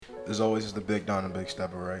As always, it's the Big Don and Big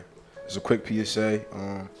Stepper, right? It's a quick PSA.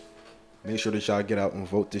 Make sure that y'all get out and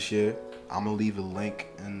vote this year. I'm gonna leave a link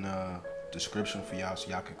in the description for y'all so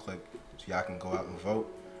y'all can click, so y'all can go out and vote.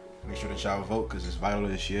 Make sure that y'all vote because it's vital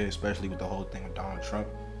this year, especially with the whole thing with Donald Trump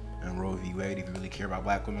and Roe v. Wade. If you really care about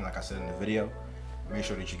black women, like I said in the video, make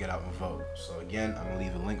sure that you get out and vote. So again, I'm gonna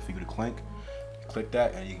leave a link for you to click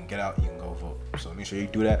that, and you can get out and you can go vote. So make sure you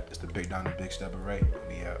do that. It's the Big Don and Big Stepper, right?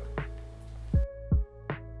 We out.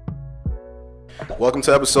 Welcome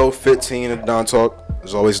to episode 15 of Don Talk.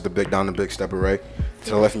 As always, it's the Big Don and Big Stepper, right? To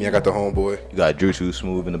the left of me, I got the homeboy. You got Drew Too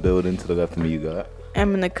Smooth in the building. To the left of me, you got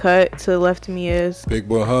M in the cut. To the left of me is Big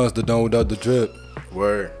Boy Hans, the Don without the drip.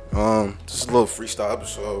 Word. This is a little freestyle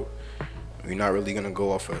episode. We're not really gonna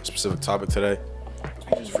go off a specific topic today.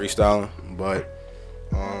 We're just freestyling. But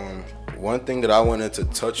one thing that I wanted to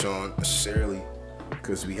touch on necessarily,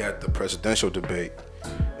 because we had the presidential debate,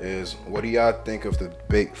 is what do y'all think of the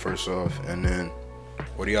debate first off, and then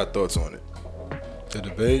what are y'all thoughts on it? The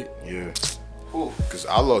debate? Yeah. Because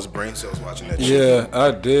I lost brain cells watching that Yeah, shit.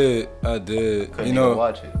 I did. Couldn't You know, even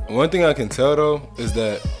watch it. one thing I can tell though is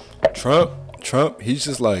that Trump, he's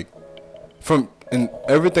just like, and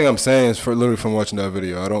everything I'm saying is literally from watching that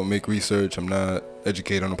video. I don't make research. I'm not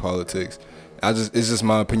educated on the politics. It's just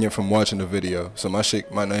my opinion from watching the video. So my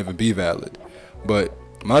shit might not even be valid. But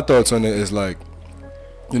my thoughts on it is like,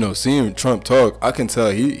 you know, seeing Trump talk, I can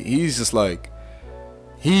tell he's just like,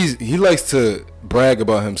 he likes to brag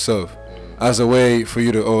about himself as a way for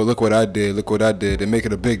you to, oh, look what I did, and make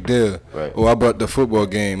it a big deal. Right. Oh, I brought the football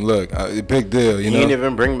game. Look, a big deal. You know, He ain't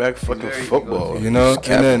even bring back fucking football. you know,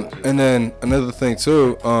 and then another thing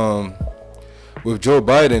too, with Joe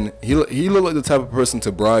Biden, he looked like the type of person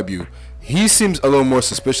to bribe you. He seems a little more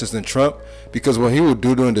suspicious than Trump because what he would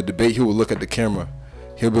do during the debate, he would look at the camera.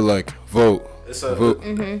 He'll be like, vote. It's vote.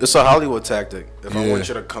 It's a Hollywood tactic. If I Yeah. want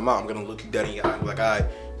you to come out, I'm gonna look you dead in your eye and be like, all right,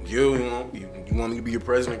 you want me to be your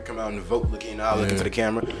president? Come out and vote. Look in your eye, look into the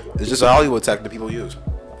camera. It's just a Hollywood tactic that people use.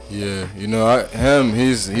 Yeah, you know,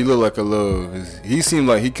 he looked like a little. He seemed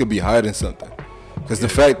like he could be hiding something, because the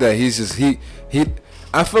fact that he's just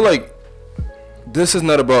I feel like this is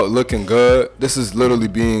not about looking good. This is literally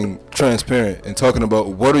being transparent and talking about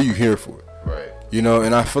what are you here for. Right. You know,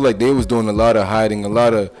 and I feel like they was doing a lot of hiding, a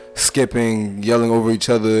lot of skipping, yelling over each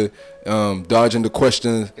other, dodging the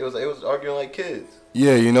questions. It was arguing like kids.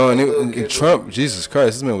 Yeah, you know, and Trump, Jesus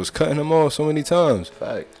Christ, this man was cutting them off so many times.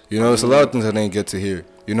 Fact. You know, it's a lot of things I didn't get to hear.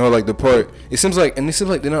 You know, like the part, it seems like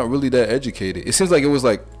they're not really that educated. It seems like it was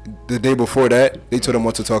like the day before that, they told them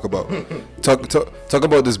what to talk about. Talk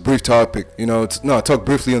about this brief topic, you know, talk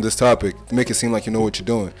briefly on this topic to make it seem like you know what you're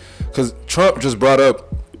doing. Because Trump just brought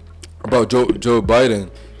up about Joe Biden.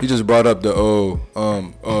 He just brought up the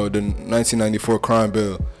 1994 crime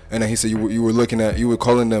bill. And then he said you were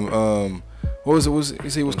calling them, what was it? He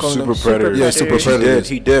said he was calling Super them predators. Yeah, super predators.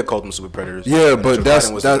 He did call them super predators. Yeah, and but Joe that's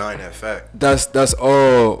Biden was that, denying that fact. That's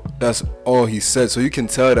all he said. So you can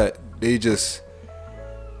tell that they just.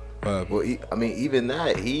 Well, even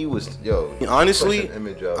that, he was Honestly, such an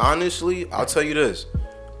image of- I'll tell you this.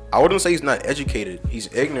 I wouldn't say he's not educated. He's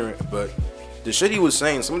ignorant, but the shit he was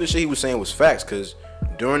saying, some of the shit he was saying was facts. Because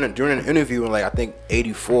during an interview in like I think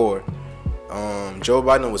 '84. Joe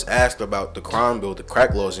Biden was asked about the crime bill, the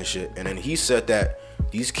crack laws and shit, and then he said that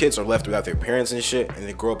these kids are left without their parents and shit, and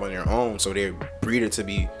they grow up on their own, so they're breeded to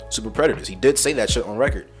be super predators. He did say that shit on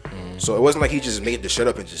record, so it wasn't like he just made the shit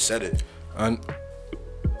up and just said it. I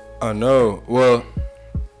know. Well,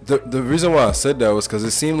 the reason why I said that was because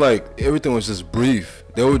it seemed like everything was just brief.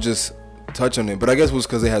 They would just touch on it, but I guess it was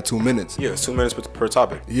because they had 2 minutes. Yeah, it's 2 minutes per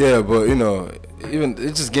topic. Yeah, but you know, even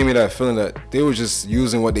it just gave me that feeling that they were just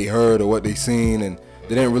using what they heard or what they seen, and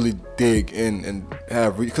they didn't really dig in and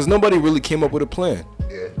have because nobody really came up with a plan.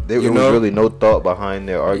 Yeah, there was really no thought behind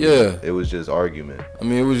their argument. Yeah. It was just argument. I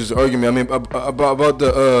mean, it was just argument. I mean, about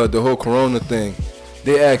the whole Corona thing.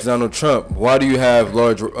 They asked Donald Trump, "Why do you have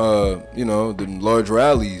large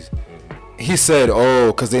rallies?" He said,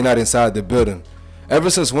 "Oh, because they're not inside the building." Ever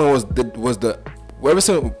since when was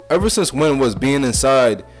being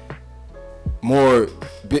inside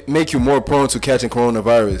make you more prone to catching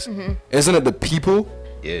coronavirus? Mm-hmm. Isn't it the people?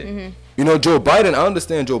 Yeah. Mm-hmm. You know, Joe Biden. I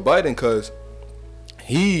understand Joe Biden because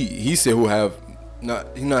he said he'll have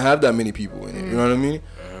not have that many people in it. You know what I mean?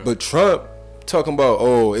 Mm-hmm. But Trump talking about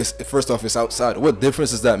it's first off it's outside. What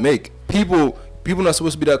difference does that make? People not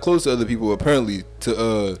supposed to be that close to other people apparently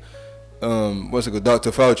to what's it called,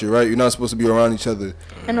 Dr. Fauci, right? You're not supposed to be around each other.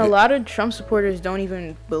 And a lot of Trump supporters don't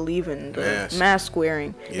even believe in the mask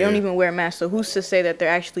wearing. Yeah. They don't even wear masks. So who's to say that they're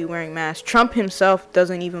actually wearing masks? Trump himself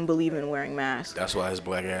doesn't even believe in wearing masks. That's why his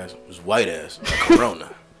black ass, his white ass,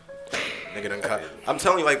 Corona. nigga done caught. I'm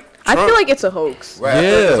telling you, like, Trump, I feel like it's a hoax. Right,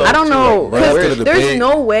 yeah. I don't know. Because there's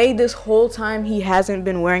no way this whole time he hasn't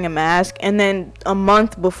been wearing a mask, and then a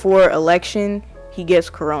month before election, he gets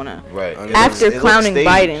corona. Right. After clowning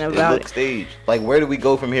Biden about it. Staged. Like, where do we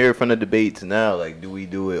go from here from the debates now? Like, do we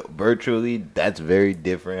do it virtually? That's very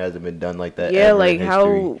different. Hasn't been done like that. Yeah, ever like in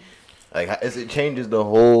how. Like, as it changes the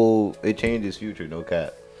whole. It changes future. No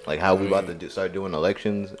cap. Like how we about to start doing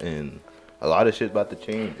elections, and a lot of shit's about to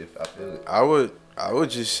change. If I feel it. I would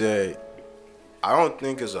just say, I don't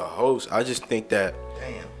think it's a host. I just think that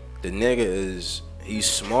the nigga he's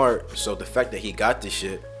smart. So the fact that he got this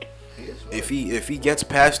shit. If he gets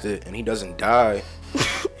past it and he doesn't die,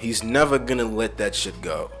 he's never gonna let that shit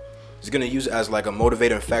go. He's gonna use it as like a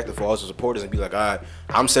motivating factor for all his supporters and be like, all right,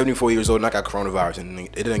 I'm 74 years old and I got coronavirus and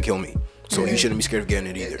it didn't kill me, so you shouldn't be scared of getting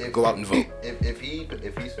it either. Go out and vote. If he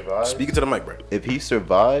survives, speaking to the mic, bro. If he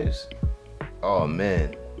survives, oh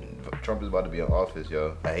man, Trump is about to be in office,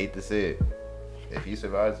 yo. I hate to say it. If he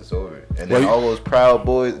survives, it's over. And then all those Proud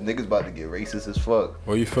Boys, niggas about to get racist as fuck.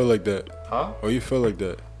 Why you feel like that? Huh? Why you feel like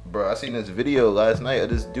that? Bro, I seen this video last night of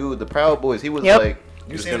this dude, the Proud Boys. He was like,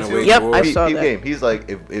 you seen it? Yep, I saw that. He's like,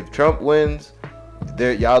 if Trump wins,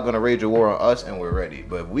 y'all gonna rage a war on us and we're ready.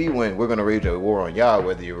 But if we win, we're gonna rage a war on y'all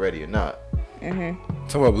whether you're ready or not.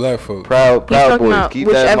 Talk about black folks. Proud Boys. Keep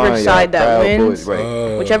that in mind, side that wins, Boys,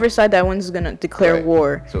 right. whichever side that wins is gonna declare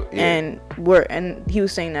war. So, and he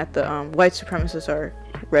was saying that the white supremacists are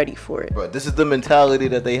ready for it. But this is the mentality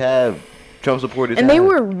that they have. Trump supporters. And they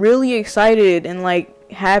were really excited and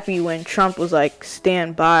like happy when Trump was like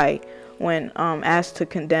stand by when asked to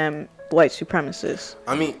condemn white supremacists.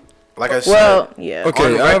 I mean, like I said, yeah. Okay,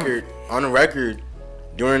 on the record,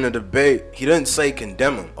 during the debate, he didn't say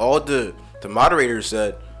condemn him. All the moderators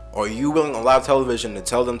said, "Are you willing on live television to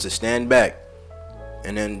tell them to stand back?"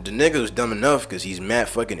 And then the nigga was dumb enough because he's mad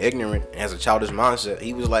fucking ignorant and has a childish mindset.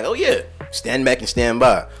 He was like, "Oh yeah, stand back and stand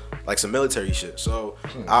by," like some military shit. So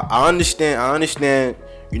I understand,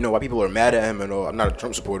 you know, why people are mad at him and all. I'm not a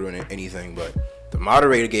Trump supporter or anything, but the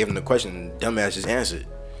moderator gave him the question and dumbass just answered.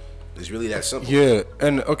 It's really that simple. Yeah,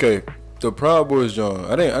 and okay, the Proud Boys, John.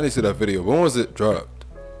 I didn't see that video. When was it dropped?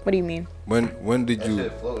 What do you mean? When did you? That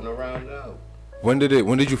shit floating around now. When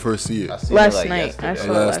did you first see it? Last night. I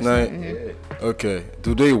saw last night. Yeah. Okay.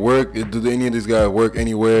 Do they work? Do any of these guys work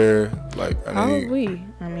anywhere? Like, probably.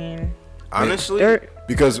 I mean, honestly,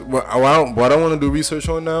 because what I want to do research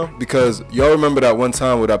on now, because y'all remember that one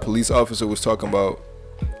time where that police officer was talking about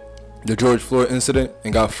the George Floyd incident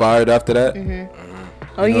and got fired after that.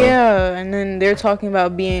 Oh yeah, and then they're talking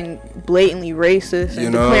about being blatantly racist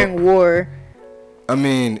and declaring war. I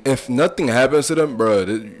mean, if nothing happens to them, bro,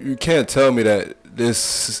 you can't tell me that this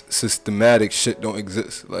systematic shit don't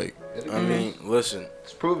exist. Like, I mean, listen,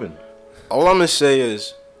 it's proven. All I'm gonna say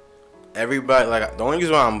is, everybody, like, the only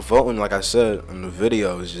reason why I'm voting, like I said in the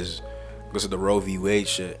video, is just because of the Roe v. Wade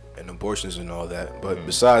shit and abortions and all that. But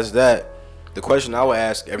besides that, the question I would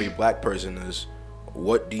ask every black person is,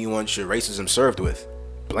 what do you want your racism served with,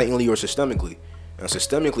 blatantly or systemically? And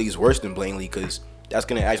systemically is worse than blatantly because that's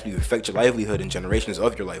going to actually affect your livelihood and generations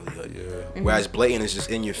of your livelihood. Yeah. Whereas blatant is just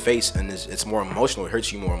in your face and it's more emotional. It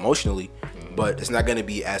hurts you more emotionally, but it's not going to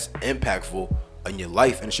be as impactful on your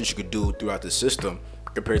life and shit you could do throughout the system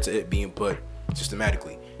compared to it being put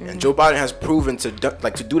systematically. And Joe Biden has proven to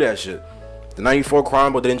do that shit. The 94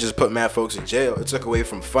 crime bill didn't just put mad folks in jail. It took away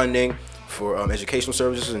from funding for educational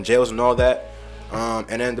services and jails and all that.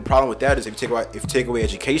 And then the problem with that is if you take away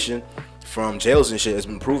education from jails and shit, it's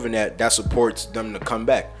been proven that supports them to come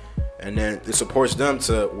back, and then it supports them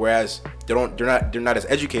to, whereas they're not as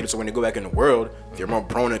educated, so when they go back in the world, they're more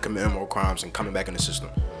prone to committing more crimes and coming back in the system.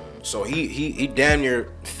 So he damn near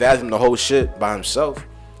fathomed the whole shit by himself.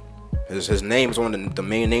 His name is one of the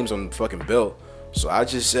main names on the fucking bill. So I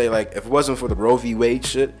just say, like, if it wasn't for the Roe v. Wade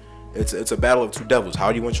shit, it's a battle of two devils.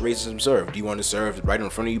 How do you want your racism served? Do you want to serve right in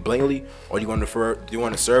front of you blatantly, or do you want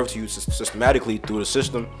to serve to you systematically through the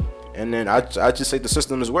system? And then I just say the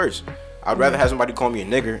system is worse. I'd rather have somebody call me a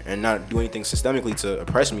nigger and not do anything systemically to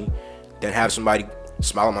oppress me than have somebody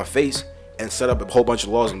smile on my face and set up a whole bunch of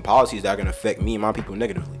laws and policies that are gonna affect me and my people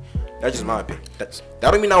negatively. That's just my opinion. That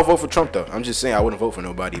don't mean I'll vote for Trump though. I'm just saying I wouldn't vote for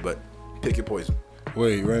nobody, but pick your poison.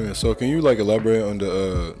 Wait, Raymond. So can you like elaborate on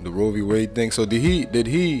the Roe v. Wade thing? So did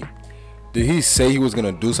he say he was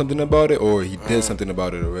gonna do something about it, or he did something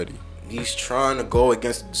about it already? He's trying to go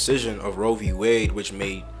against the decision of Roe v. Wade, which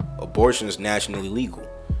made abortions nationally legal.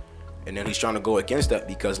 And then he's trying to go against that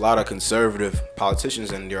because a lot of conservative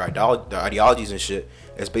politicians and their ideologies and shit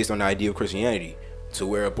is based on the idea of Christianity, to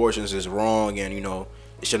where abortions is wrong and, you know,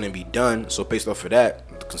 it shouldn't be done. So based off of that,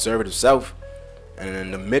 the conservative South And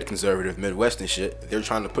then the mid-conservative, Midwestern shit, they're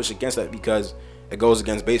trying to push against that because it goes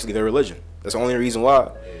against basically their religion. That's the only reason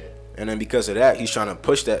why. And then because of that, he's trying to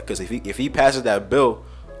push that because if he passes that bill,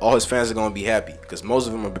 all his fans are going to be happy because most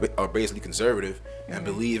of them are basically conservative and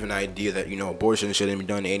believe in the idea that, you know, abortion shouldn't be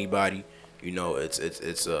done to anybody. You know, it's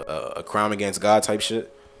a crime against God type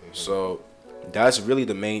shit. So that's really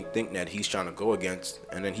the main thing that he's trying to go against.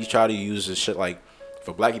 And then he's trying to use this shit like,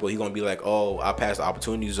 for black people, he's going to be like, oh, I passed the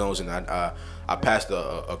opportunity zones and I passed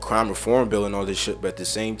a crime reform bill and all this shit. But at the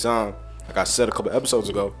same time, like I said a couple episodes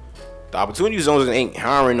ago, the opportunity zones ain't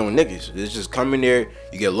hiring no niggas. It's just come in there,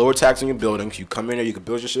 you get lower tax on your buildings. You come in there, you can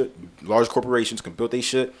build your shit. Large corporations can build their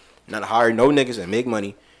shit, not hire no niggas and make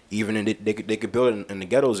money. Even in they could build it in the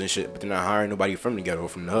ghettos and shit, but they're not hiring nobody from the ghetto or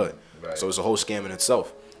from the hood. Right. So it's a whole scam in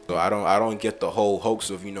itself. So I don't get the whole hoax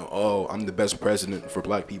of, you know, oh, I'm the best president for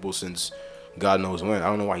black people since God knows when. I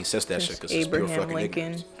don't know why he says that shit because it's pure fucking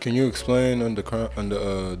ignorance. Can you explain on the crime, on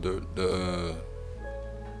the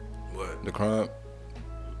what? The crime,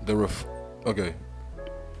 okay,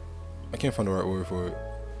 I can't find the right word for it.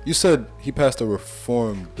 You said he passed a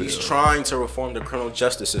reform bill. He's trying to reform the criminal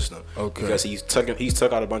justice system. Okay. Because he's took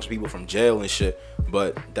out a bunch of people from jail and shit,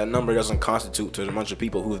 but that number doesn't constitute to a bunch of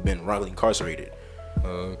people who have been wrongly incarcerated.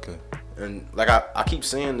 Okay. And like I keep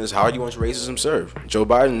saying this, how do you want racism served? Joe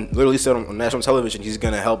Biden literally said on national television he's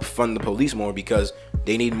gonna help fund the police more because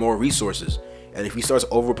they need more resources. And if he starts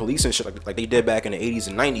over policing shit like they did back in the 80s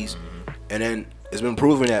and 90s, and then it's been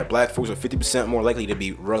proven that black folks are 50% more likely to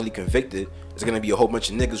be wrongly convicted, there's gonna be a whole bunch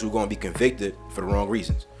of niggas who are gonna be convicted for the wrong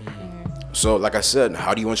reasons. So like I said,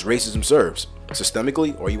 how do you want racism served?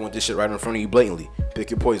 Systemically, or you want this shit right in front of you blatantly?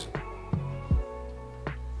 Pick your poison.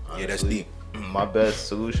 Honestly, yeah, that's deep. My best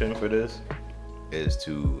solution for this is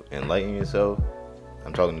to enlighten yourself.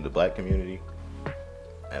 I'm talking to the black community.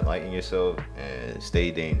 Enlighten yourself and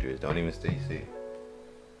stay dangerous. Don't even stay safe.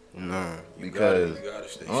 Nah, because you gotta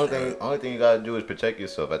stay only thing you gotta do is protect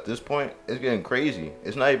yourself. At this point, it's getting crazy.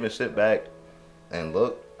 It's not even sit back and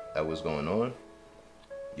look at what's going on.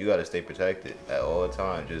 You gotta stay protected at all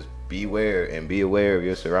times. Just beware and be aware of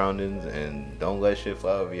your surroundings and don't let shit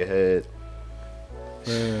fly over your head.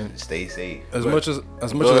 Man, stay safe. As much as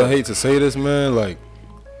I hate to say this, man, like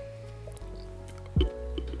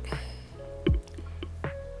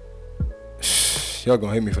y'all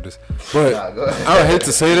gonna hate me for this, but I hate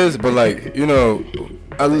to say this, but like, you know,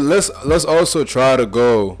 let's also try to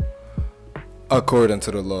go according to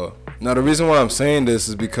the law. Now the reason why I'm saying this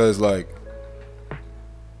is because like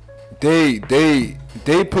they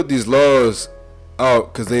put these laws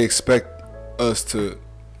out because they expect us to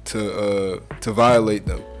violate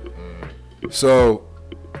them. So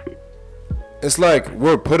it's like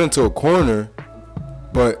we're put into a corner,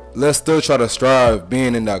 but let's still try to strive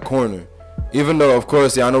being in that corner. Even though, of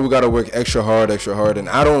course, yeah, I know we gotta work extra hard, and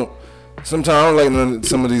sometimes I don't like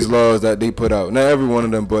some of these laws that they put out. Not every one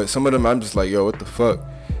of them, but some of them I'm just like, yo, what the fuck,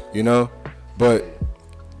 you know? But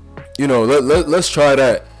you know, let's try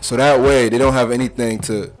that, so that way they don't have anything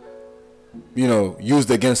to, you know,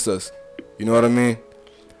 used against us. You know what I mean?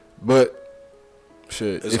 But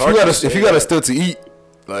shit, if you gotta still to eat,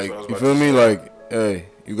 like, you feel me? Like, hey,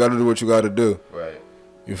 you gotta do what you gotta do. Right.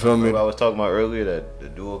 You feel me? I was talking about earlier, that the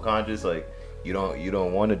dual conscious, like, you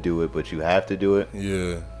don't want to do it, but you have to do it.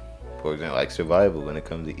 Yeah. For example, like survival. When it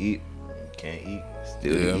comes to eat, you can't eat.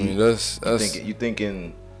 Still yeah, eat. I mean that's you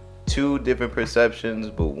thinking two different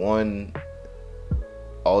perceptions, but one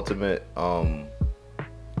ultimate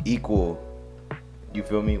equal. You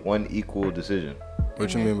feel me? One equal decision.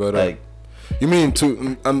 What you mean by that? Like, you mean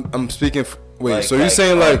two? I'm speaking. Wait, like, so you're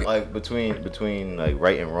saying like between like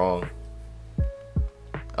right and wrong.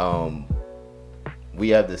 We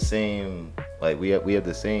have the same, like, we have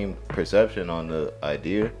the same perception on the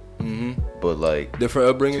idea, but like different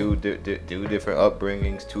upbringing, two different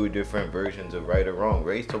upbringings, two different versions of right or wrong.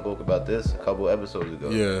 Ray spoke about this a couple episodes ago.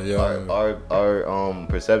 Yeah. Our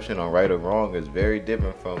perception on right or wrong is very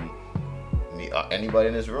different from anybody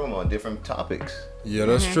in this room on different topics. Yeah,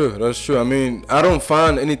 that's true. That's true. I mean, I don't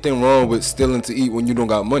find anything wrong with stealing to eat when you don't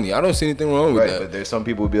got money. I don't see anything wrong with that. But there's some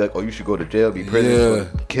people who be like, oh, you should go to jail, be prison,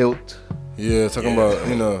 killed. Yeah, talking about,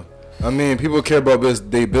 you know, I mean, people care about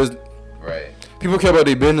their business. Right. People care about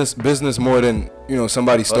their business more than, you know,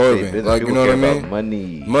 somebody starving. Like, you know what I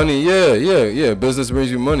mean? Money, yeah. Business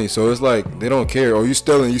brings you money, so it's like they don't care. Oh, you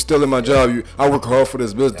stealing my job. I work hard for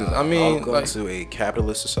this business. I mean, welcome to a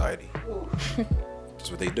capitalist society. That's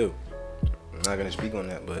what they do. I'm not gonna speak on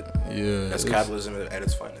that, but yeah, that's capitalism at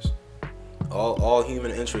its finest. All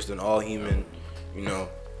human interest and all human, you know,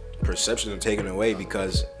 perceptions are taken away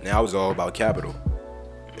because now it's all about capital.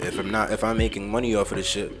 if I'm making money off of this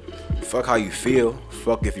shit, fuck how you feel.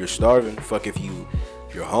 Fuck if you're starving. Fuck if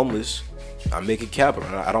you're homeless. I'm making capital.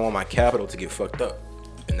 I don't want my capital to get fucked up,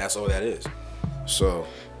 and that's all that is. So,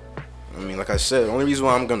 I mean, like I said, the only reason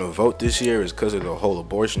why I'm gonna vote this year is because of the whole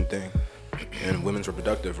abortion thing and women's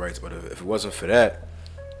reproductive rights. But if it wasn't for that,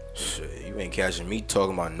 shit, you ain't catching me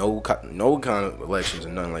talking about no kind of elections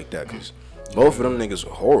and nothing like that. Cause both of them niggas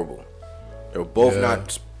are horrible. They're both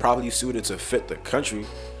not properly suited to fit the country,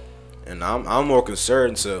 and I'm more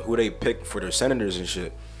concerned to who they pick for their senators and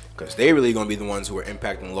shit, cause they really gonna be the ones who are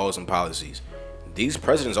impacting laws and policies. These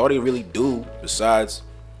presidents, all they really do besides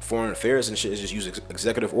foreign affairs and shit is just use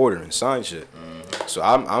executive order and sign shit. So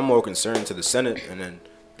I'm more concerned to the Senate and then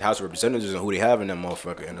the House of Representatives and who they have in that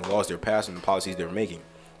motherfucker and the laws they're passing and the policies they're making.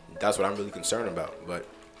 That's what I'm really concerned about. But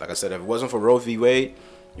like I said, if it wasn't for Roe v. Wade,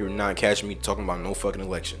 you're not catching me talking about no fucking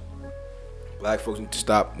election. Black folks need to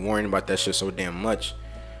stop worrying about that shit so damn much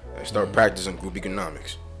and start practicing group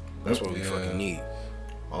economics. That's what we fucking need.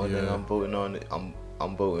 Only thing I'm voting on,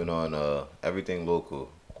 I'm voting on everything local,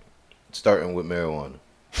 starting with marijuana.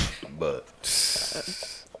 But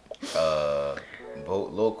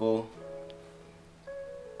vote local.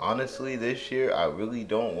 Honestly, this year I really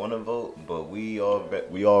don't want to vote, but we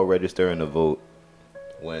all registering to vote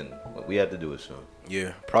when we have to do it soon.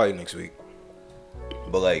 Yeah, probably next week.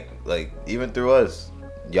 But like even through us,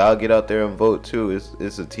 y'all get out there and vote too.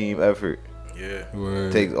 It's a team effort. Yeah,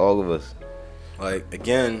 It takes all of us. like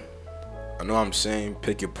again, I know I'm saying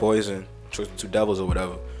pick your poison, choose the two devils or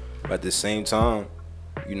whatever, but at the same time,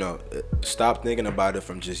 you know, stop thinking about it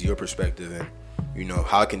from just your perspective and, you know,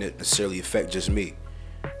 how can it necessarily affect just me?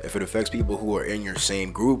 If it affects people who are in your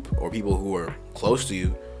same group or people who are close to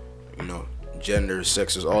you, you know, gender,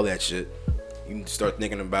 sexes, all that shit, you need to start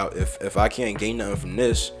thinking about if I can't gain nothing from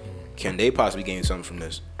this, can they possibly gain something from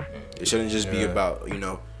this? It shouldn't just be about, you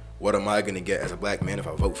know, what am I gonna get as a black man if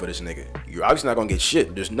I vote for this nigga? You're obviously not gonna get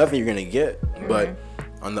shit. There's nothing you're gonna get. But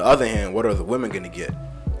on the other hand, what are the women gonna get?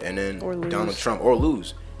 And then Donald Trump or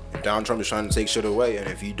lose. And Donald Trump is trying to take shit away. And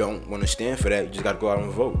if you don't want to stand for that, you just gotta go out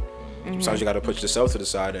and vote. Sometimes you gotta put yourself to the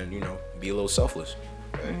side and, you know, be a little selfless.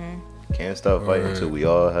 Can't stop fighting until we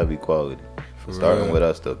all have equality. Starting with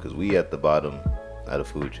us though, because we at the bottom of the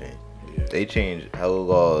food chain. They changed hella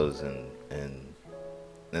laws and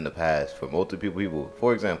in the past for multiple people.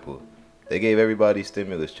 For example, they gave everybody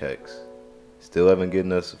stimulus checks. Still haven't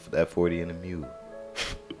given us that 40 in a meal.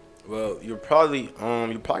 Well, you're probably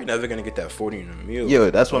never gonna get that 40 in a meal.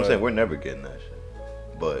 Yeah, that's what I'm saying. We're never getting that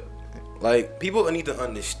shit. But like, people need to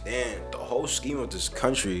understand the whole scheme of this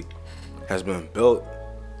country has been built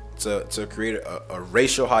to create a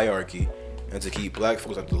racial hierarchy and to keep black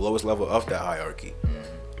folks at the lowest level of that hierarchy.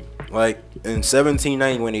 Like in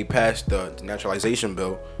 1790 when they passed the naturalization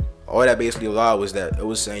bill, all that basically allowed was that it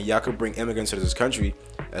was saying y'all could bring immigrants to this country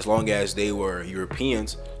as long as they were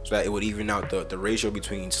Europeans, so that it would even out the ratio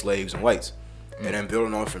between slaves and whites. And then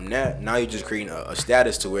building on from that, now you're just creating a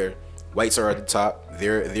status to where whites are at the top,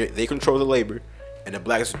 they control the labor, and the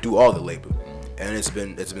blacks do all the labor. And it's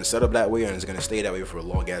been set up that way, and it's gonna stay that way for a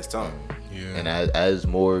long ass time. yeah. And as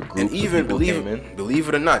more groups And even of people came in, believe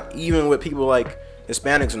it or not, even with people like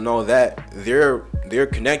Hispanics and all that, they're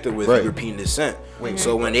connected with European descent.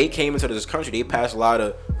 So when they came into this country, they passed a lot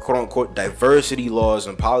of quote unquote diversity laws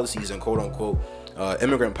and policies and quote unquote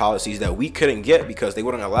immigrant policies that we couldn't get because they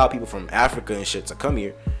wouldn't allow people from Africa and shit to come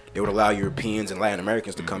here. They would allow Europeans and Latin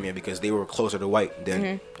Americans to come here because they were closer to white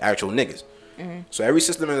than actual niggas. So every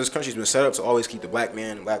system in this country has been set up to always keep the black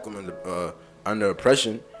man and black woman under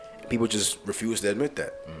oppression. People just refuse to admit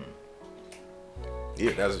that.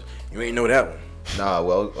 Yeah, you ain't know that one. Nah,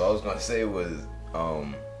 well, what I was gonna say was,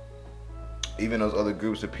 even those other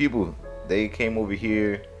groups of people, they came over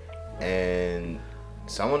here, and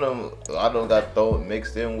some of them, a lot of them got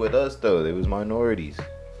mixed in with us though. They was minorities.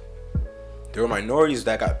 There were minorities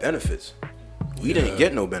that got benefits. We didn't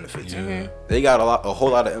get no benefits. They got a whole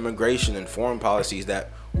lot of immigration and foreign policies that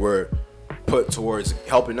were put towards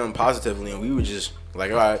helping them positively, and we were just like,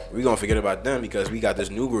 all right, we're gonna forget about them because we got this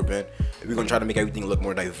new group in, and we're gonna try to make everything look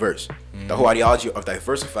more diverse. The whole ideology of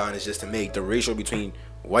diversifying is just to make the ratio between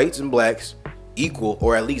whites and blacks equal,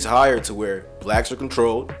 or at least higher, to where blacks are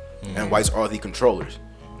controlled and whites are the controllers.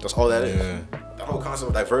 That's all that is. The whole concept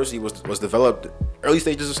of diversity was developed early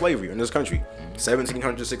stages of slavery in this country,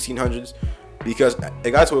 1700s, 1600s, because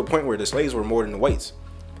it got to a point where the slaves were more than the whites,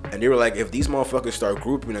 and they were like, if these motherfuckers start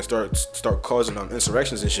grouping and start causing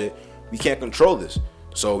insurrections and shit, we can't control this.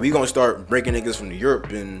 So we gonna start breaking niggas from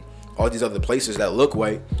Europe and all these other places that look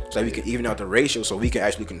white, so that we can even out the ratio, so we can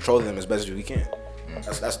actually control them as best as we can.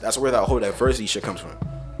 That's where that whole diversity shit comes from.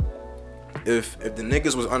 if the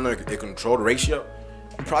niggas was under a controlled ratio,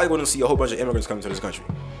 you probably wouldn't see a whole bunch of immigrants coming to this country.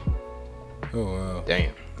 Oh wow.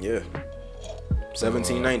 Damn. Yeah.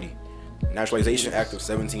 1790. Naturalization Act of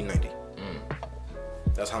 1790.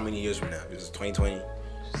 That's how many years from now? This is 2020.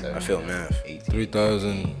 I feel math.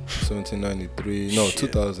 3,000, 1793. No, Shit.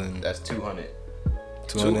 2,000. That's 200.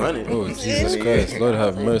 200. Oh, Jesus Christ. Lord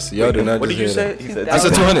have mercy. Y'all did not What just did you hear say? He said that. I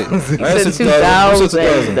said 200. I said said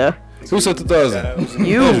 2,000. 2000. Who said 2,000?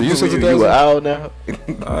 You. Andrew, you said You 2,000? an owl now?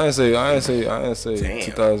 I ain't say Damn.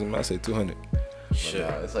 2,000. I say 200. Shit.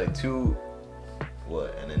 Nah, it's like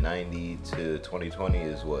what? And then 90 to 2020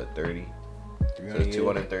 is what? 30? So it's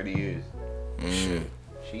 230 years. Shit.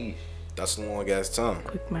 Sheesh. That's a long ass time.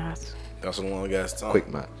 Quick math. That's a long ass time.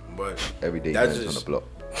 Quick math. But Every day That's guys on just- the block.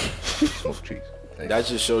 Smoke trees. that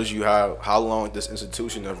just shows you how long this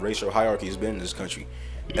institution of racial hierarchy has been in this country.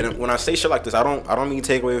 And when I say shit like this, I don't mean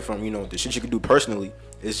take away from, the shit you can do personally.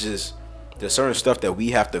 It's just there's certain stuff that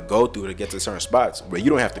we have to go through to get to certain spots where you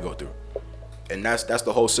don't have to go through. And that's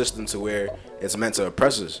the whole system to where it's meant to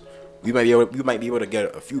oppress us. We might be able to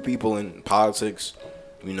get a few people in politics,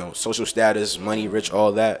 social status, money, rich,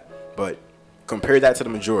 all that. But compare that to the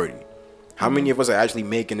majority. How many of us are actually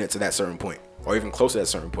making it to that certain point, or even close to that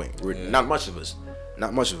certain point? Not much of us.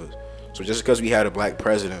 Not much of us. So just because we had a black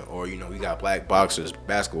president, or we got black boxers,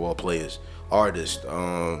 basketball players, artists,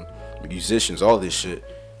 musicians, all this shit,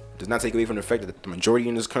 does not take away from the fact that the majority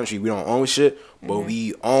in this country, we don't own shit, but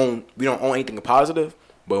we don't own anything positive,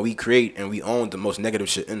 but we create and we own the most negative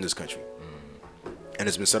shit in this country. And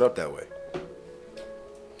it's been set up that way.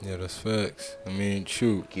 Yeah, that's facts. I mean,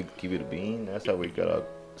 shoot. Keep it a bean. That's how we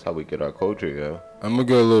get our culture, yo. I'm gonna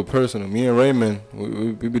get a little personal. Me and Raymond,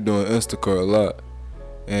 we be doing Instacart a lot,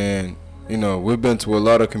 and we've been to a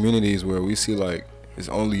lot of communities where we see like it's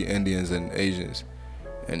only Indians and Asians,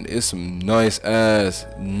 and it's some nice ass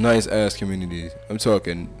communities. I'm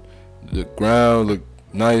talking the ground look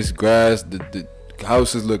nice, grass, the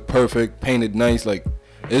houses look perfect, painted nice, like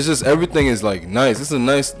it's just everything is like nice. It's a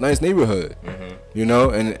nice neighborhood,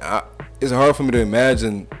 and it's hard for me to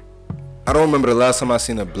imagine. I don't remember the last time I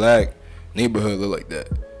seen a black neighborhood look like that.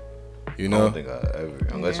 I don't think I ever,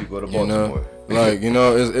 unless you go to Baltimore.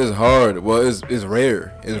 It's hard. Well, it's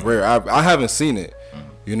rare. It's rare. I haven't seen it.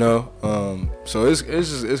 So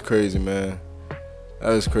it's crazy, man.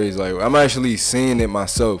 That is crazy. Like I'm actually seeing it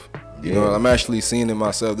myself. I'm actually seeing it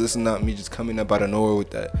myself. This is not me just coming up out of nowhere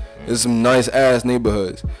with that. There's some nice ass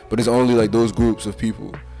neighborhoods, but it's only like those groups of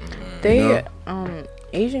people. They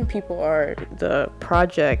Asian people are the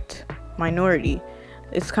project minority.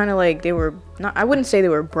 It's kind of like they were not, I wouldn't say they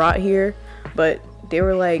were brought here, but they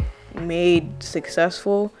were like made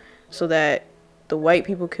successful so that the white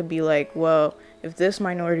people could be like, well, if this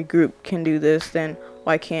minority group can do this, then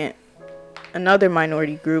why can't another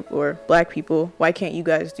minority group or black people, why can't you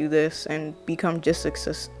guys do this and become just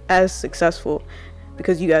as successful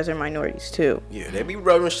because you guys are minorities too? Yeah, they be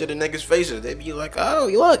rubbing shit in niggas' faces. They be like, oh,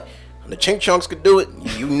 you look, the chink chunks could do it.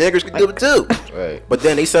 You niggers could do it too. Right. But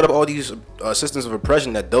then they set up all these systems of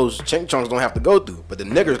oppression that those chink chunks don't have to go through, but the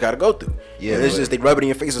niggers got to go through. Yeah, and it's just they rub it in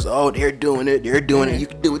your faces. Oh, they're doing it. You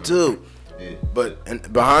can do it too. Yeah. But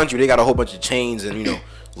and behind you, they got a whole bunch of chains and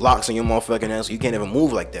locks in your motherfucking ass. So you can't even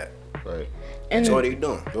move like that. Right. And So what are you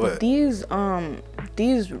doing? Go ahead.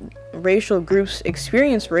 these racial groups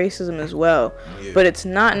experience racism as well, Yeah. but it's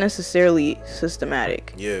not necessarily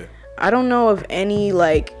systematic. Yeah. I don't know of any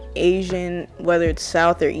like Asian, whether it's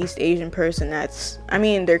South or East Asian person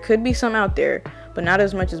there could be some out there, but not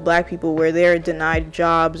as much as black people where they're denied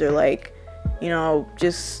jobs or like,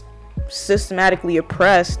 just systematically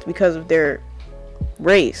oppressed because of their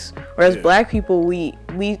race. Whereas black people, we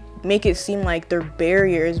make it seem like their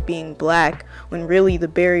barrier is being black when really the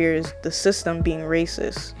barrier is the system being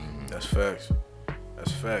racist. That's facts.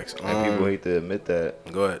 And people hate to admit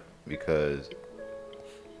that Go ahead. because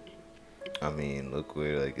look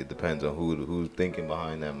where it depends on who's thinking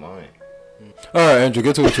behind that mind. All right, Andrew,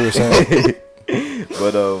 get to what you were saying.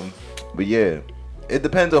 But yeah, it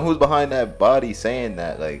depends on who's behind that body saying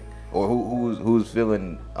that, or who's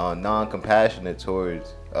feeling non-compassionate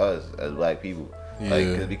towards us as black people.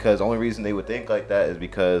 Yeah. Because the only reason they would think like that is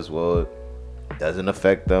because, well, it doesn't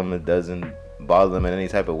affect them, it doesn't bother them in any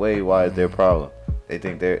type of way. Why is their problem? They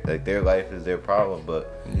think their life is their problem. But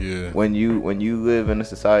when you live in a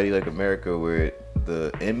society like America where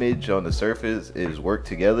the image on the surface is work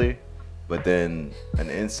together, but then on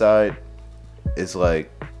the inside it's like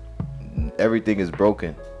everything is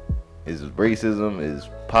broken. It's racism, it's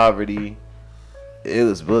poverty, it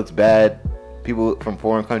looks bad. People from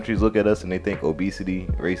foreign countries look at us and they think obesity,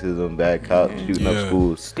 racism, bad cops, shooting up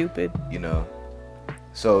schools. Stupid.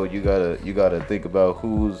 So you gotta think about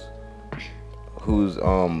whose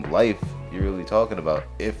life you're really talking about.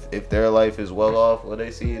 If their life is well off, well,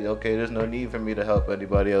 they see, okay, there's no need for me to help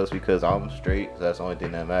anybody else because I'm straight. So that's the only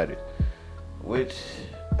thing that matters. Which,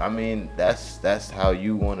 I mean, that's how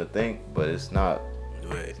you want to think, but it's not.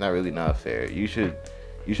 It's not really not fair. You should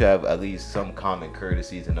have at least some common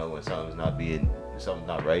courtesy to know when something's not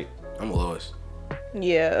right. I'm a Lois.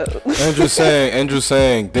 Yeah. Andrew's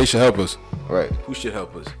saying they should help us. Right. Who should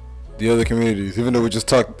help us? The other communities, even though we just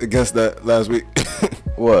talked against that last week.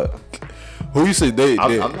 What? Who you say they?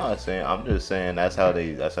 I'm not saying. I'm just saying that's how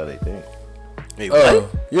they think. Hey, what?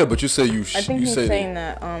 Yeah, but you say you. I think you he's say saying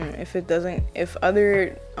that if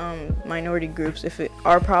other minority groups,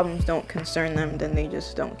 our problems don't concern them, then they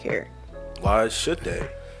just don't care. Why should they?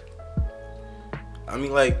 I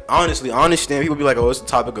mean, like, honestly, I understand people be like, oh, it's the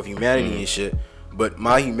topic of humanity and shit, but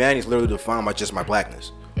my humanity is literally defined by just my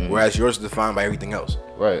blackness, whereas yours is defined by everything else.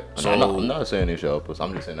 Right. So I'm not saying they should help us.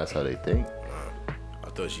 I'm just saying that's how they think. I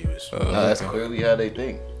thought you was. No, that's clearly how they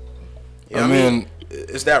think. Yeah, I mean,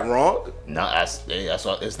 is that wrong? No, that's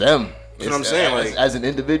what it's them. That's what I'm saying. Like, as an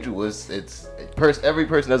individual, every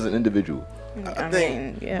person as an individual. I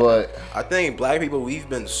mean, yeah. But I think black people, we've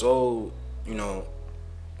been so,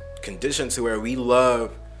 conditioned to where we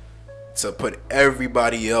love to put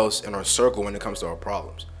everybody else in our circle when it comes to our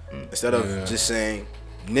problems. Instead of just saying,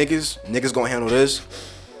 niggas gonna handle this.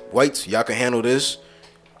 Whites, y'all can handle this.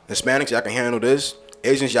 Hispanics, y'all can handle this.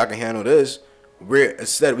 Asians, y'all can handle this.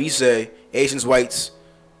 Instead we say, Asians, whites,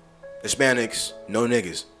 Hispanics, no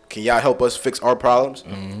niggas. Can y'all help us fix our problems?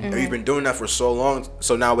 And we've been doing that for so long.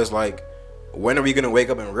 So now it's like, when are we gonna wake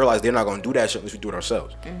up and realize they're not gonna do that shit unless we do it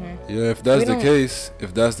ourselves? Yeah, if that's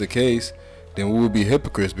the case, then we would be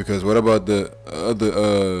hypocrites. Because what about the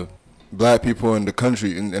other black people in the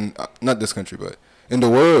country, and not this country, but in the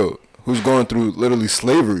world, who's going through literally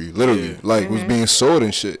slavery, who's being sold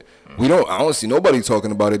and shit? I don't see nobody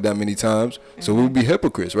talking about it that many times. So we would be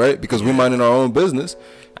hypocrites, right? Because we're minding our own business.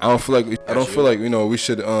 I don't feel like we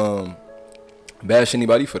should bash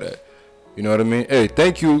anybody for that. You know what I mean? Hey,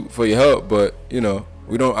 thank you for your help, but we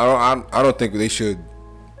don't. I don't think they should.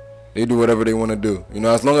 They do whatever they want to do.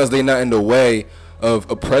 As long as they're not in the way of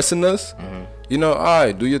oppressing us. All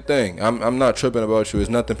right, do your thing. I'm not tripping about you. It's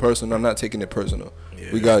nothing personal. I'm not taking it personal.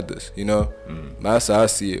 Yeah. We got this. That's how I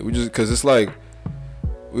see it. We just because it's like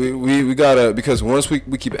we gotta, because once we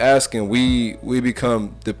keep asking, we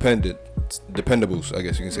become dependables, I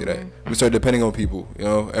guess you can say that. We start depending on people,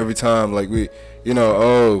 every time, like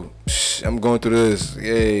I'm going through this,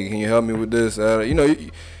 hey, can you help me with this?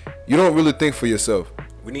 You don't really think for yourself.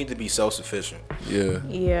 We need to be self-sufficient.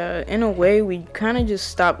 Yeah, in a way, we kind of just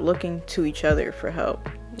stop looking to each other for help.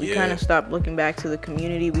 We kind of stop looking back to the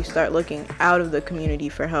community. We start looking out of the community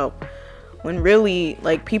for help. When really,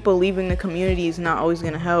 like, people leaving the community is not always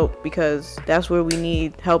going to help, because that's where we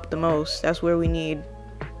need help the most. That's where we need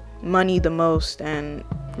money the most, and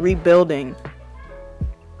rebuilding.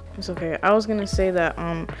 It's okay. I was going to say that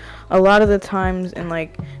a lot of the times in,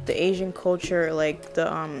 like, the Asian culture, like,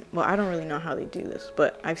 well, I don't really know how they do this,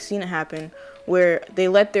 but I've seen it happen where they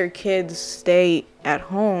let their kids stay at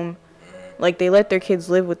home. Like, they let their kids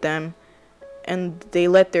live with them, and they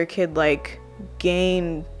let their kid, like,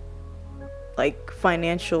 gain, like,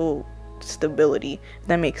 financial stability, if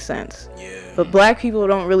that makes sense. But black people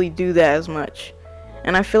don't really do that as much,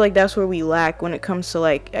 and I feel like that's where we lack when it comes to,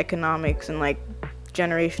 like, economics and, like,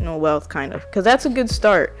 generational wealth, kind of, because that's a good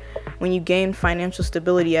start when you gain financial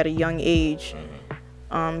stability at a young age,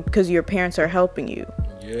 because your parents are helping you.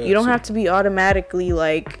 You don't have to be automatically,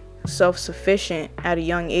 like, self-sufficient at a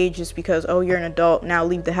young age just because, oh, you're an adult, now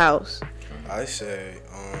leave the house. I say,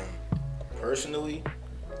 personally,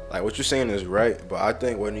 like, what you're saying is right, but I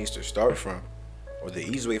think what needs to start from, or the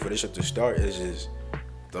easy way for this shit to start, is just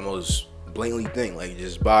the most blatantly thing, like,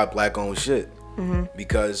 just buy black-owned shit.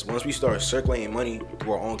 Because once we start circulating money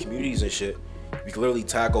through our own communities and shit, we can literally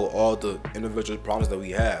tackle all the individual problems that we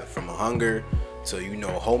have, from hunger to,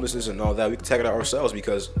 homelessness and all that. We can tackle that ourselves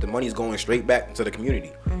because the money is going straight back into the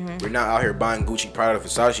community. We're not out here buying Gucci, Prada,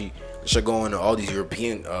 Versace. The shit going to all these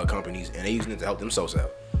European companies, and they using it to help themselves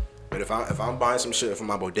out. But if I'm buying some shit from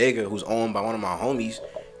my bodega who's owned by one of my homies,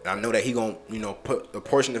 and I know that he gonna put a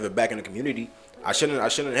portion of it back in the community, I shouldn't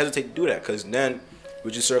hesitate to do that, because then we're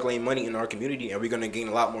just circulating money in our community, and we're gonna gain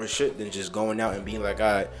a lot more shit than just going out and being like,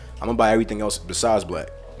 all right, I'm gonna buy everything else besides black.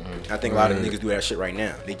 I think a lot of niggas do that shit right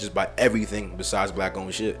now. They just buy everything besides black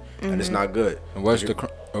owned shit, and it's not good. And what's the go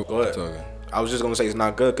ahead. I was just gonna say it's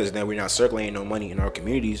not good, because then we're not circulating no money in our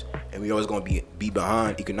communities, and we always gonna be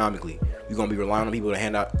behind economically. We're gonna be relying on people to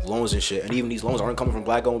hand out loans and shit, and even these loans aren't coming from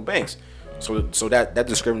black owned banks. So that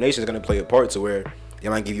discrimination is gonna play a part to where they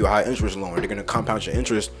might give you a high interest loan, or they're gonna compound your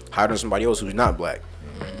interest higher than somebody else who's not black.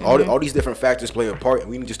 All these different factors play a part, and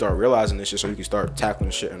we need to start realizing this shit so we can start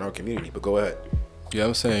tackling shit in our community. But go ahead. Yeah,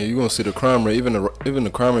 I'm saying you're gonna see the crime rate, even the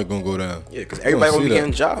crime rate gonna go down. Yeah, because everybody gonna be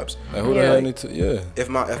getting jobs. Like, who the hell need to? Yeah. If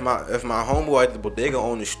my homeboy at the bodega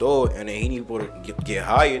own the store and then he need people to get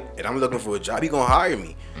hired, and I'm looking for a job, he gonna hire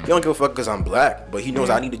me. He don't give a fuck because I'm black, but he knows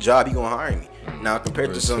I need a job. He gonna hire me. Now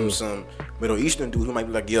compared to some Middle Eastern dude who might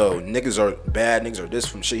be like, yo, niggas are bad, niggas are this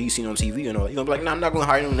from shit he's seen on TV and all. He gonna be like, nah, I'm not gonna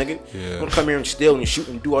hire no nigga. Yeah. I'm gonna come here and steal and shoot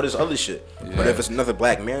and do all this other shit. Yeah. But if it's another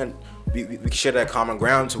black man, we can share that common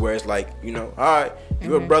ground to where it's like, you know, all right,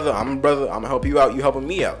 you're a brother, I'm a brother, I'm gonna help you out, you helping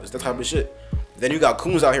me out. It's that type of shit. Then you got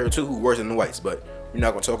coons out here too who worse than the whites, but we're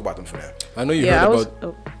not gonna talk about them for now. I know you heard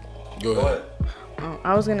about. Go ahead.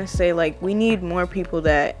 I was gonna say, like, we need more people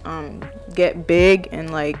that get big and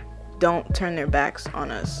like don't turn their backs on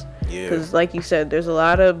us. Yeah. Because like you said, there's a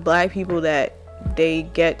lot of black people that they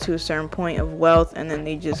get to a certain point of wealth and then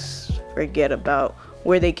they just forget about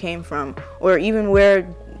where they came from, or even where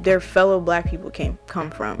their fellow black people come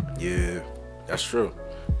from. Yeah, that's true.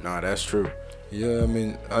 Nah, that's true. Yeah, I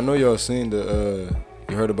mean, I know y'all seen you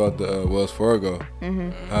heard about the Wells Fargo.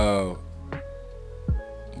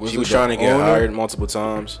 She was trying to get hired multiple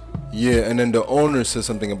times. Yeah, and then the owner said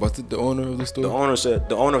something about it. The owner of the store.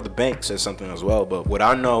 The owner of the bank said something as well. But what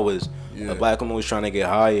I know is a black woman was trying to get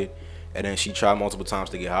hired, and then she tried multiple times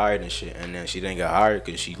to get hired and shit, and then she didn't get hired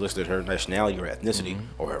because she listed her nationality or ethnicity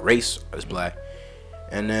or her race as black.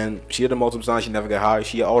 And then she did it multiple times. She never got hired.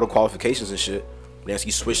 She had all the qualifications and shit. Then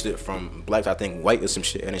she switched it from black to, I think, white or some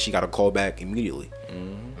shit, and then she got a call back immediately.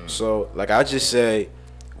 So, like I just say,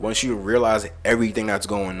 once you realize everything that's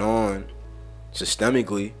going on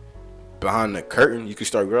systemically behind the curtain, you can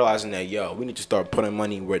start realizing that, yo, we need to start putting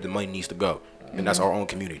money where the money needs to go, and that's our own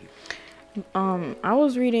community. I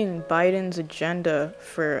was reading Biden's agenda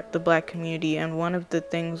for the black community, and one of the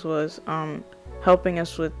things was helping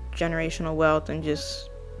us with generational wealth and just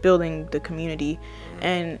building the community.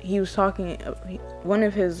 And he was talking, one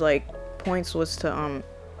of his like points was to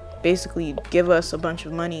basically give us a bunch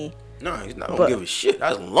of money. No, he's not gonna give a shit.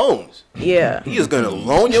 That's loans. Yeah. He is gonna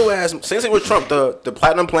loan your ass. Same thing with Trump. The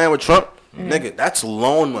platinum plan with Trump, nigga, that's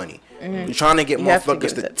loan money. You're trying to get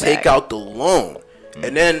motherfuckers to take out the loan.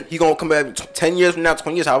 And then he gonna come back 10 years from now,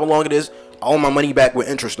 20 years, however long it is, I want my money back with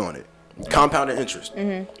interest on it. Compounded interest.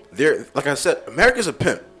 They're, like I said, America's a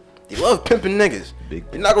pimp. They love pimping niggas.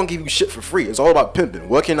 They're not gonna give you shit for free. It's all about pimping.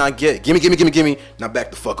 What can I get? Gimme. Now back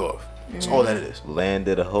the fuck off. That's all that it is. Land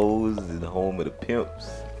of the hoes and the home of the pimps.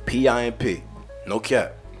 PIMP. No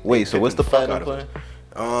cap. Wait, so what's the platinum plan?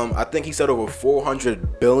 I think he said over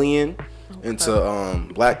 400 billion into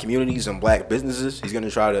black communities and black businesses. He's gonna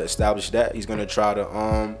try to establish that. He's gonna try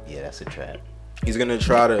to yeah, that's a trap. He's gonna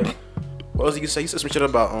try to what else did he say? He said some shit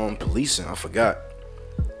about policing. I forgot.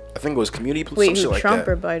 I think it was community police. Wait, who, Trump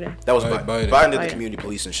or Biden? That was Biden. Biden did the community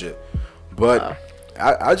police and shit. But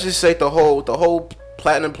I just say the whole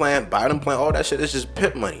platinum plan, Biden plan, all that shit is just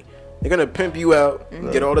pimp money. They're gonna pimp you out,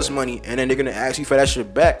 get all this money, and then they're gonna ask you for that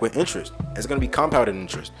shit back with interest. It's gonna be compounded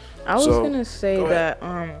interest. I was gonna say that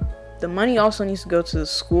the money also needs to go to the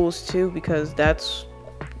schools too, because that's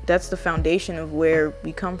the foundation of where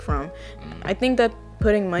we come from. I think that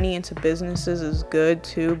putting money into businesses is good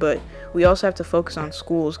too, but we also have to focus on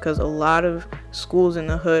schools, because a lot of schools in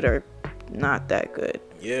the hood are not that good.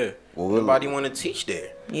 Yeah. Well, nobody want to teach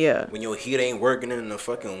there. Yeah. When your heat ain't working in the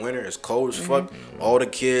fucking winter, it's cold as fuck. All the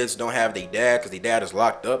kids don't have their dad because their dad is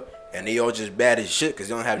locked up, and they all just bad as shit because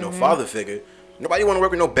they don't have no father figure. Nobody want to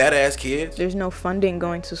work with no badass kids. There's no funding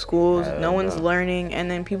going to schools. No one's learning, and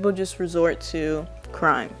then people just resort to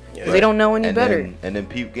crime. Yeah. They don't know any better. And then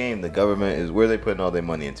peep game, the government is where they putting all their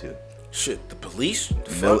money into. Shit, the police,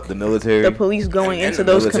 the military, the police going into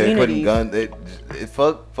those communities.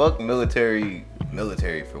 Fuck military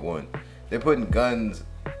for one. They're putting guns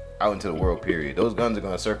out into the world. Period. Those guns are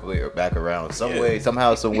gonna circulate or back around some way,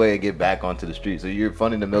 somehow, some way, and get back onto the streets. So you're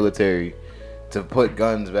funding the military to put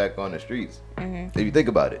guns back on the streets. If you think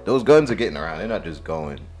about it, those guns are getting around. They're not just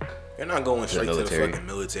going. They're not going straight to the fucking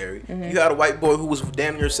military. You had a white boy who was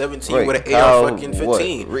damn near 17 with an AR fucking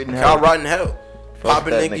 15. Kyle rotting hell.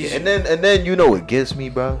 Popping niggas. And then you know what gets me,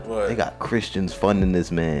 bro? What? They got Christians funding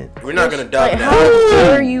this man. We're not gonna dive into how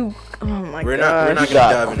dare you? Oh my god. We're not gonna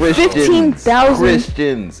dive into $15,000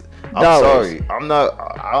 Christians. I'm sorry. I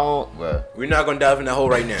don't. Bro. We're not gonna dive in that hole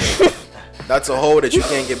right now. That's a hole that you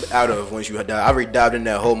can't get out of once you dive. I already dived in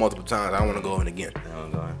that hole multiple times. I don't want to go in again.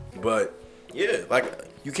 But yeah, like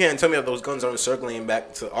you can't tell me that those guns aren't circulating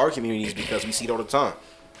back to our communities because we see it all the time.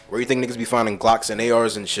 Where you think niggas be finding Glocks and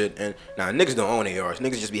ARs and shit, and niggas don't own ARs.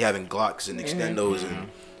 Niggas just be having Glocks and Extendos and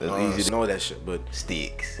easy to know that shit. But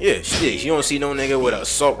sticks. Yeah, sticks. You don't see no nigga with an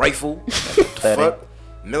assault rifle. Fuck,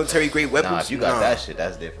 military grade weapons. Nah, if you got that shit,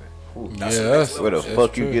 that's different. That's where the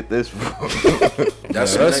fuck you get this from?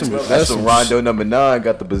 That's some Rondo #9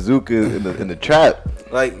 got the bazooka in the trap.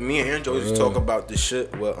 Like me and Angel used to talk about this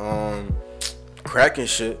shit with crack and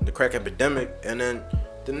shit, the crack epidemic, and then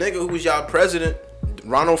the nigga who was y'all president,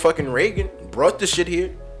 Ronald fucking Reagan, brought the shit here,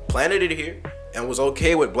 planted it here, and was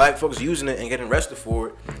okay with black folks using it and getting arrested for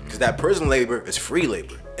it, because that prison labor is free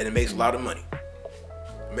labor and it makes a lot of money.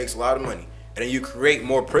 It makes a lot of money, and then you create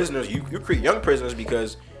more prisoners. You create young prisoners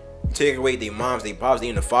because you take away their moms, their pops, they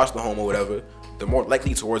in the foster home or whatever. They're more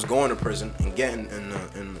likely towards going to prison and getting in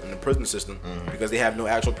the prison system because they have no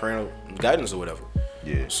actual parental guidance or whatever.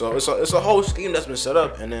 Yeah. So it's a whole scheme that's been set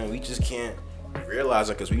up, and then we just can't realize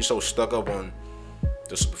it because we so stuck up on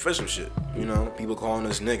the superficial shit. You know, people calling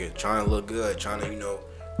us nigga, trying to look good, trying to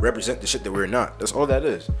represent the shit that we're not. That's all that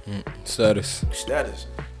is. Status.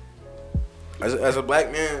 As a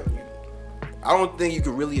black man, I don't think you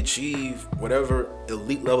can really achieve whatever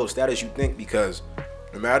elite level of status you think, because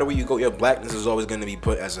no matter where you go, your blackness is always going to be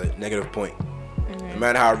put as a negative point. No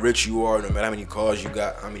matter how rich you are, no matter how many cars you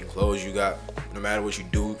got, how many clothes you got, no matter what you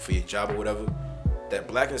do for your job or whatever, that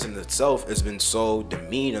blackness in itself has been so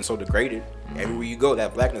demeaned and so degraded. Everywhere you go,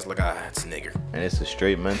 that blackness like, it's a nigger. And it's a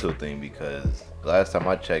straight mental thing, because last time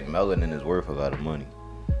I checked, melanin is worth a lot of money.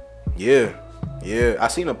 Yeah, I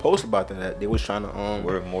seen a post about that they was trying to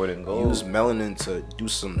worth more than gold. Use melanin to do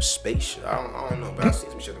some space shit. I don't know, but I seen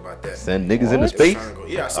some shit about that. Send niggas into space?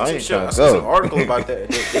 Yeah, I seen some shit. I seen some article about that.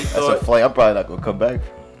 That's a flight I'm probably not gonna come back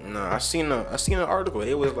from. Nah, I seen an article.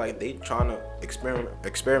 It was like they trying to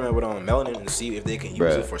experiment with melanin and see if they can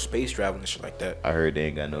use it for space travel and shit like that. I heard they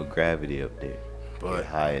ain't got no gravity up there. But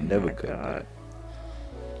high and never could.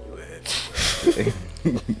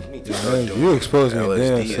 You exposing me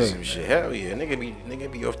damn some shit. Hell yeah,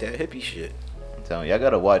 nigga be off that hippie shit. I'm telling you, I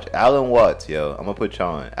gotta watch Alan Watts, yo. I'm gonna put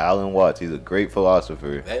y'all on. Alan Watts, he's a great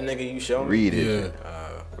philosopher. That nigga you show me? Read it.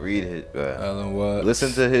 Read it. Alan Watts.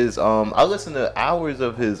 Listen to his I listen to hours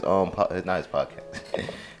of his not his podcast.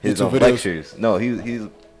 His lectures. No,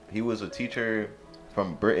 he was a teacher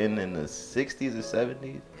from Britain in the 60s or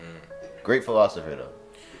 70s. Great philosopher though.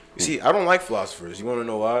 You see, I don't like philosophers. You want to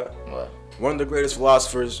know why? Why? One of the greatest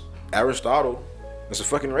philosophers, Aristotle, is a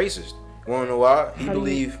fucking racist. You want to know why?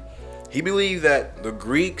 He believed that the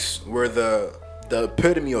Greeks were the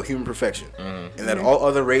epitome of human perfection, and that all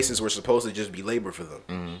other races were supposed to just be labor for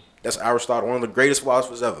them. That's Aristotle, one of the greatest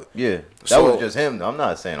philosophers ever. Yeah, that was just him. I'm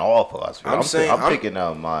not saying all philosophers. I'm picking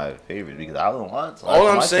out my favorites because Alan Watts. All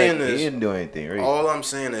I'm saying is he didn't do anything. Right? All I'm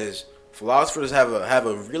saying is philosophers have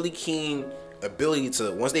a really keen ability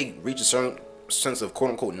to, once they reach a certain sense of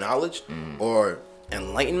quote unquote knowledge or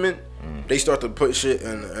enlightenment, they start to put shit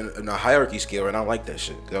in a hierarchy scale, and I don't like that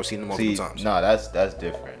shit because I've seen them multiple times. Nah, that's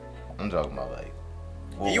different. I'm talking about like.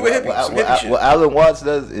 What Alan Watts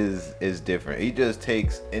does is different. He just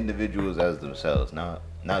takes individuals as themselves, not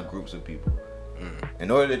groups of people.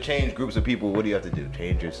 In order to change groups of people, what do you have to do?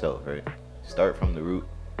 Change yourself, right? Start from the root.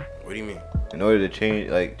 What do you mean? In order to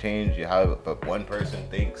change how one person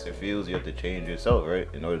thinks or feels, you have to change yourself, right?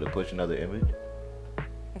 In order to push another image.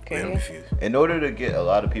 Okay. I'm confused. In order to get a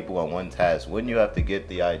lot of people on one task, wouldn't you have to get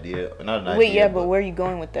the idea? Not an idea. Wait, yeah, but where are you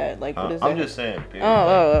going with that? Like, what is that? I'm just saying.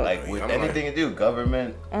 Period. With anything to do,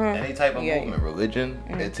 government, any type of movement, religion,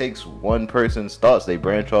 it takes one person's thoughts. They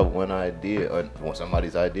branch off one idea or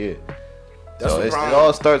somebody's idea. It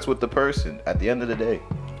all starts with the person at the end of the day.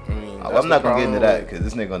 I'm not going to get into that because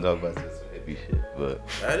this nigga going to talk about this hippie shit. But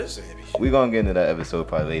that is some hippie shit. We're going to get into that episode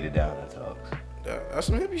probably later down in talks. That's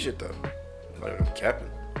some hippie shit, though. Like I'm capping.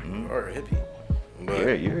 Or a hippie.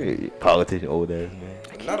 But you're a politician, old ass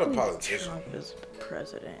man. Not a politician. Trump is the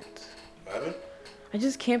president. What? I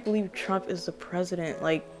just can't believe Trump is the president.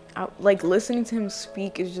 Like listening to him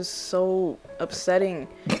speak is just so upsetting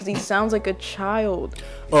because he sounds like a child.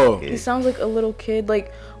 Oh, he sounds like a little kid.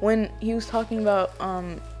 Like when he was talking about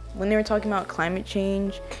when they were talking about climate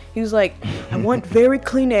change, he was like, I want very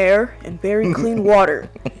clean air and very clean water.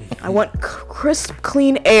 I want crisp,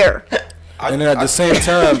 clean air. And then at the same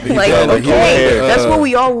time, that's what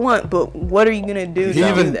we all want, but what are you gonna do? He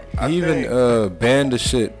even banned the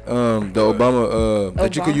shit. The Obama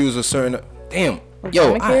that you could use a certain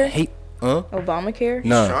Obamacare? I hate Obamacare.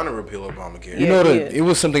 Nah, he's trying to repeal Obamacare. You know that it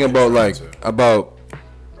was something about about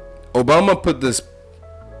Obama put this,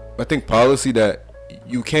 I think, policy that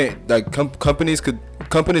you can't companies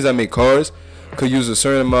that make cars could use a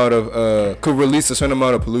certain amount of could release a certain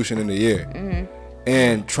amount of pollution in the air.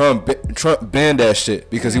 and Trump banned that shit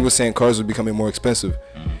because he was saying cars were becoming more expensive,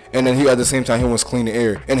 and then he at the same time he wants cleaner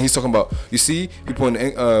air, and he's talking about, you see, people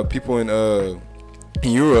in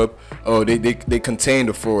Europe, oh, they contain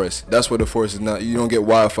the forest. That's where the forest is not. You don't get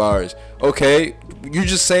wildfires. Okay, you're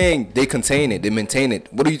just saying they contain it, they maintain it.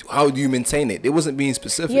 How do you maintain it? It wasn't being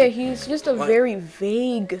specific. Yeah, he's just a very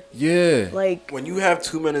vague. Yeah. Like, when you have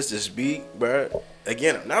 2 minutes to speak, bro.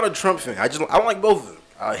 Again, I'm not a Trump fan. I don't like both of them.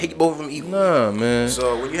 I hate both of them equally. Nah, man.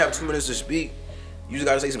 So when you have 2 minutes to speak, you just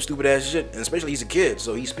gotta say some stupid ass shit. And especially he's a kid,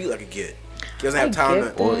 so he speak like a kid. He doesn't have time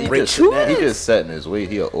to Well, he break just, shit down. he just set in his way.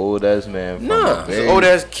 He an old ass man. From Nah, a he's an old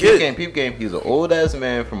ass kid. Peep game. He's an old ass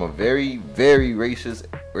man from a very, very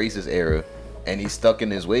racist era, and he's stuck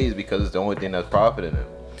in his ways because it's the only thing that's profiting him.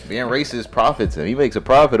 Being racist profits him. He makes a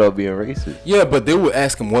profit off being racist. Yeah, but they would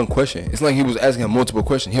ask him one question. It's like he was asking him multiple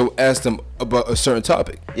questions. He'll ask them about a certain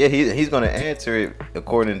topic. Yeah, he's gonna answer it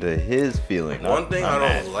according to his feeling. One thing I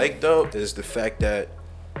don't like though is the fact that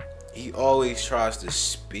he always tries to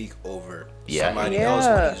speak over somebody else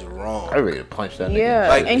when he's wrong. I ready to punch that nigga. yeah,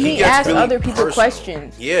 Like, and he he gets asks really other people personal.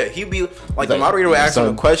 questions. Yeah, he'd be like the like, moderator would ask him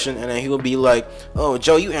son. a question, and then he would be like, "Oh,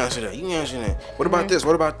 Joe, you answer that. You answer that. What about this?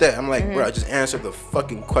 What about that?" I'm like, "Bro, just answer the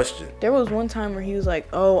fucking question." There was one time where he was like,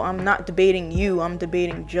 "Oh, I'm not debating you. I'm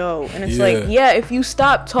debating Joe." And it's Yeah. like, yeah, if you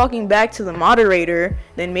stop talking back to the moderator,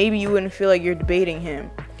 then maybe you wouldn't feel like you're debating him.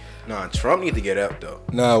 Nah, Trump need to get up though.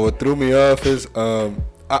 Nah, what threw me off is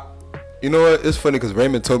you know what? It's funny because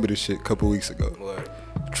Raymond told me this shit a couple weeks ago.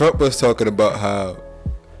 What? Trump was talking about how,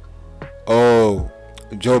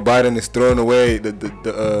 Joe Biden is throwing away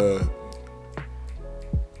the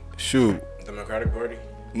shoot. Democratic Party.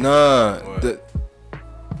 Nah, What?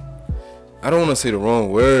 I don't want to say the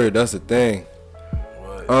wrong word. That's the thing.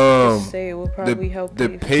 What? Just say it will probably help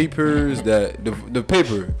the you. papers that the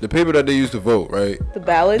paper that they use to vote, right? The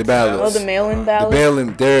ballots? The ballots. Oh, the mail-in The ballots?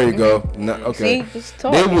 mail-in. There you go. Nah, okay. See, just They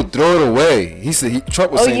talking. would throw it away. He said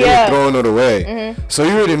Trump was Oh, saying yeah. they were throwing it away. So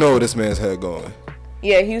you already know where this man's head going.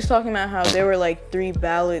 Yeah, he was talking about how there were like 3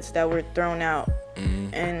 ballots that were thrown out,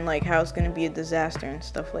 and like how it's gonna be a disaster and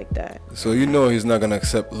stuff like that, So you know he's not gonna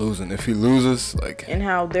accept losing. If he loses, like, and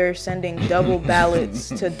how they're sending double ballots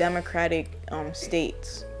to Democratic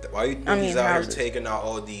states. Why you think I mean, he's out houses. here taking out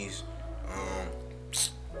all these?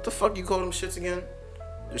 What the fuck you call them shits again?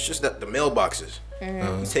 It's just that the mailboxes.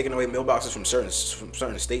 He's taking away mailboxes from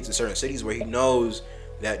certain states and certain cities where he knows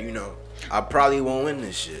that I probably won't win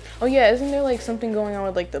this shit. Oh yeah, isn't there like something going on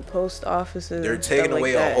with like the post offices? They're and stuff taking like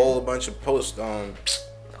away that? a whole bunch of Post-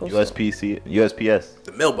 USPS.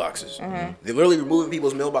 the mailboxes. They're literally removing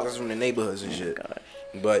people's mailboxes from their neighborhoods and shit. Gosh.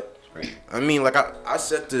 But I mean, like I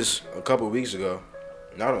said this a couple of weeks ago,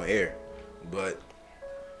 not on air, but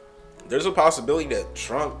there's a possibility that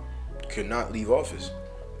Trump could not leave office.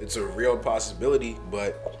 It's a real possibility,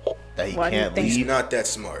 but That he Why do you can't think- he's leave. not that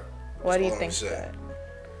smart. Why do you That's all think I'm saying.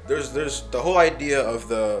 that? There's the whole idea of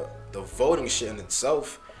the voting shit in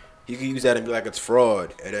itself. You can use that and be like it's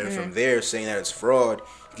fraud, and then from there saying that it's fraud,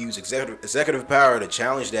 you can use executive power to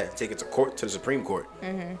challenge that and take it to the Supreme Court,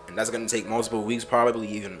 and that's gonna take multiple weeks, probably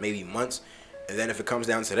even maybe months. And then if it comes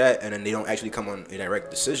down to that, and then they don't actually come on a direct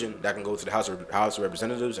decision, that can go to the House of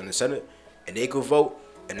Representatives and the Senate, and they could vote.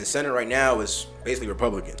 And the Senate right now is basically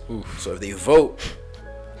Republican. So if they vote,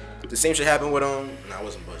 the same shit happened with I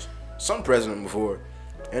wasn't Bush, some president before.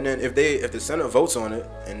 And then if the Senate votes on it,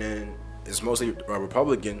 and then it's mostly a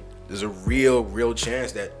Republican, there's a real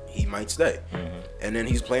chance that he might stay. And then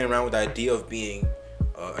he's playing around with the idea of being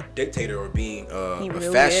a dictator or being He a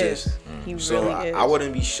really fascist. is. He So really is. I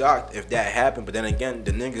wouldn't be shocked if that happened. But then again,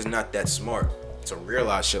 the nigga's not that smart to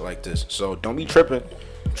realize shit like this. So don't be tripping.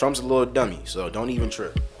 Trump's a little dummy, so don't even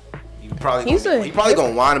trip. He probably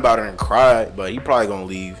gonna whine about it and cry, but he probably gonna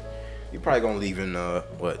leave. He probably gonna leave in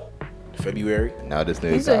February. Now this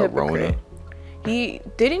nigga He's a got Rona. hypocrite. He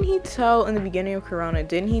tell in the beginning of Corona,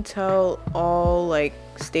 didn't he tell all like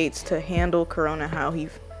states to handle Corona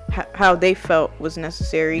how they felt was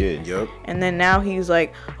necessary? Yeah. Yup. And then now he's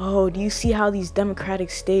like, oh, do you see how these democratic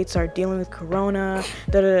states are dealing with Corona?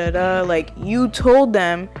 Da da da da. Like, you told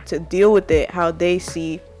them to deal with it how they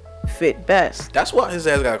see fit best. That's why his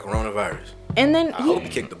ass got coronavirus. And then I hope he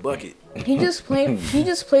kicked the bucket. he just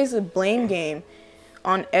plays a blame game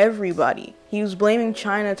on everybody. He was blaming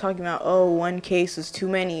China, talking about, oh, 1 case is too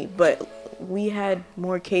many, but we had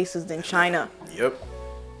more cases than China. Yep.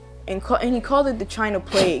 And he called it the China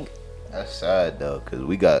plague. That's sad though, cause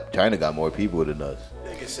China got more people than us.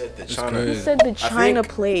 Nigga said that It's China. crazy. He said the China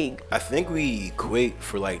think- plague. I think we equate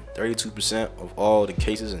for like 32% of all the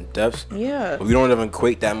cases and deaths. Yeah. But we don't even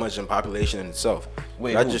equate that much in population in itself.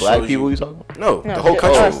 Wait, That who, just black shows people you talking about? No, No, the whole just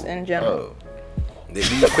country. us in general. Oh. They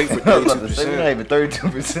equate for I was about to say, 32%. not even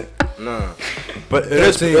 32%. Nah, but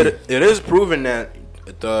it is proven that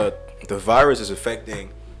the virus is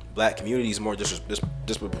affecting black communities more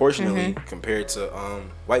disproportionately compared to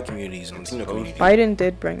white communities and Latino communities. Biden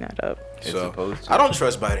did bring that up. So I don't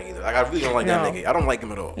trust Biden either. Like I really don't like that nigga. I don't like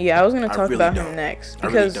him at all. Yeah, I was gonna talk really about don't. him next I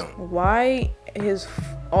really because don't. why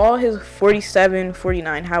all his 47,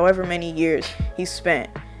 49, however many years he spent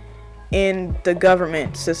in the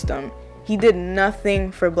government system, he did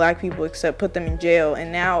nothing for black people except put them in jail,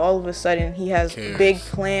 and now all of a sudden he has a big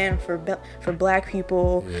plan for black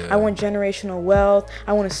people. I want generational wealth.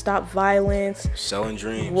 I want to stop violence. Selling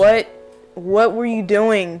dreams. What were you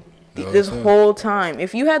doing this whole time?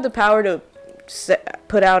 If you had the power to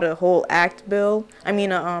put out a whole a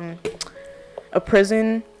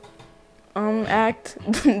prison act,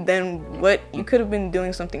 then what? You could have been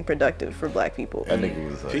doing something productive for black people. That nigga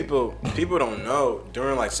was like, People don't know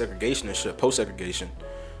during like segregation and shit, post segregation.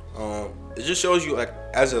 It just shows you like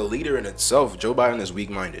as a leader in itself, Joe Biden is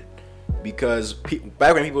weak-minded because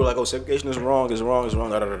back when people were like, "Oh, segregation is wrong, da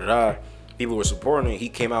da da da," people were supporting it. He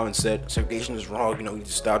came out and said segregation is wrong. You know, he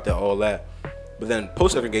just stopped at all that. But then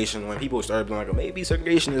post segregation, when people started being like, "Oh, maybe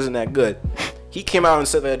segregation isn't that good," he came out and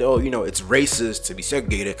said that, "Oh, you know, it's racist to be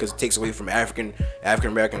segregated because it takes away from African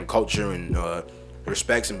American culture and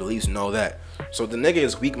respects and beliefs and all that." So the nigga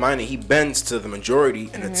is weak-minded. He bends to the majority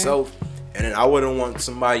in itself, and then I wouldn't want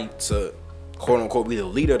somebody to quote unquote be the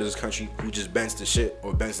leader of this country who just bends to shit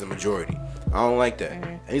or bends to the majority. I don't like that.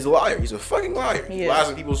 And he's a liar. He's a fucking liar. He lies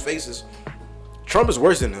in people's faces. Trump is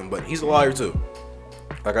worse than him, but he's a liar too.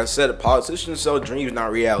 Like I said, politicians sell dreams,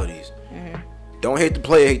 not realities. Don't hate the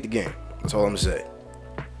player, hate the game. That's all I'm saying.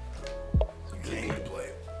 You can't hate the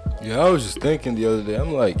player. Yeah, I was just thinking the other day.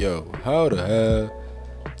 I'm like, yo, how the hell,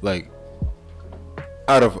 like,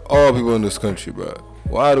 out of all people in this country, bro,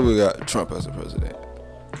 why do we got Trump as a president?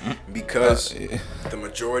 Because the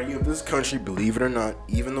majority of this country, believe it or not,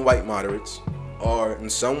 even the white moderates, are in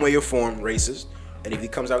some way or form racist. And if he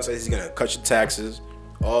comes out and says he's gonna cut your taxes,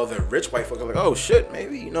 all the rich white folks are like, "Oh shit,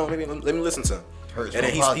 maybe let me listen to him." And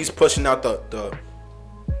then he's pushing out the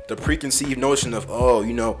preconceived notion of, "Oh,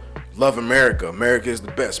 you know, love America. America is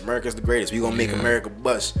the best. America is the greatest. We gonna make America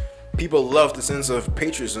bust." People love the sense of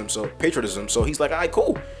patriotism. So he's like, "All right,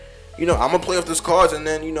 cool. You know, I'm gonna play off those cards, and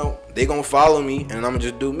then you know they gonna follow me, and I'm gonna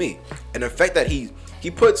just do me." And the fact that he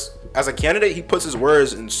puts as a candidate, he puts his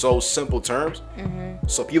words in so simple terms,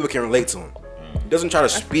 so people can relate to him. He doesn't try to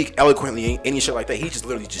speak eloquently, any shit like that. He's just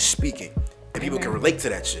literally just speaking, and people can relate to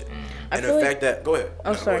that shit. And the fact that, go ahead.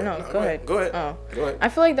 Oh, sorry, go ahead. Go ahead. Oh, go ahead. I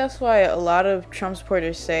feel like that's why a lot of Trump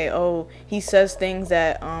supporters say, "Oh, he says things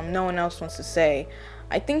that no one else wants to say."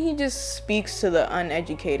 I think he just speaks to the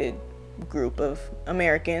uneducated group of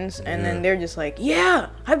Americans, and then they're just like, "Yeah,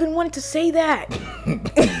 I've been wanting to say that."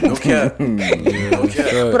 Okay.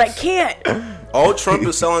 But I can't. All Trump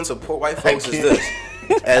is selling to poor white folks is this: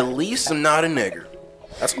 at least I'm not a nigger.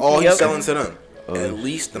 That's all he's selling to them. At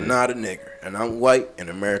least I'm not a nigger, and I'm white, and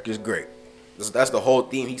America's great. That's the whole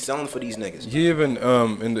theme he's selling for these niggas. He even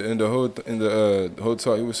in the whole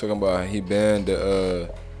talk he was talking about how he banned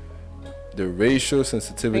the racial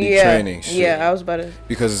sensitivity training shit. Yeah, I was about to.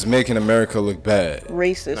 Because it's making America look bad.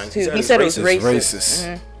 Racist too. He said it was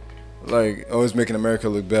racist. Like, oh, it's making America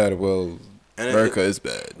look bad. Well, and America is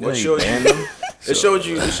bad. What showed you? It showed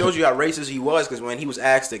you how racist he was, because when he was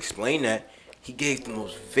asked to explain that, he gave the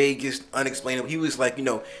most vaguest, unexplainable. He was like, you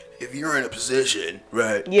know, if you're in a position,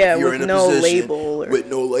 right? Yeah, you're with in a no position, label. With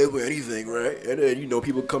no label or anything, right? And then, you know,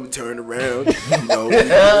 people come and turn around. You know,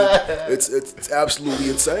 it's absolutely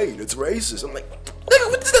insane. It's racist. I'm like,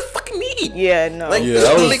 nigga, what does that fucking mean? Yeah, no. Like, that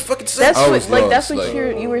doesn't make fucking sense. That's what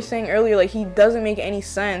you were saying earlier. Like, he doesn't make any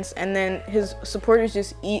sense, and then his supporters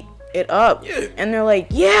just eat it up. Yeah. And they're like,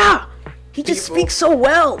 yeah, he just speaks so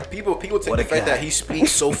well. People take the fact that he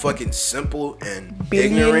speaks so fucking simple and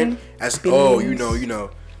ignorant as, oh, you know,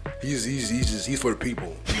 he's for the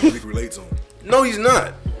people. You know, we can relate to him. No, he's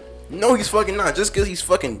not. No, he's fucking not. Just because he's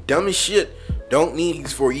fucking dumb as shit, don't mean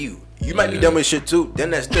he's for you. You might be dumb as shit too.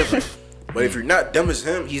 Then that's different. But if you're not dumb as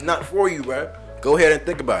him, he's not for you, bro. Go ahead and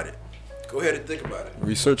think about it.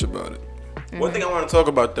 Research about it. One thing I want to talk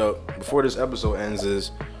about though, before this episode ends,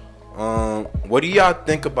 is what do y'all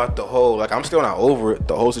think about the whole, like, I'm still not over it,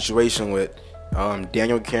 the whole situation with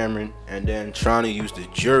Daniel Cameron and then trying to use the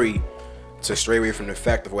jury to stray away from the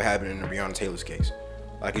fact of what happened in the Breonna Taylor's case.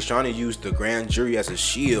 Like, he's trying to use the grand jury as a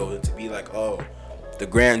shield to be like, oh, the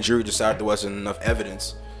grand jury decided there wasn't enough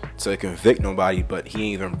evidence to convict nobody, but he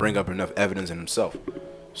ain't even bring up enough evidence in himself.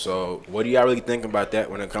 So what do y'all really think about that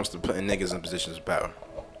when it comes to putting niggas in positions of power?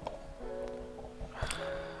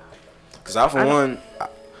 Cause I for one,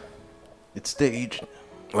 It's staged.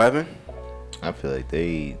 what happened? I feel like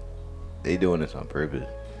they doing this on purpose.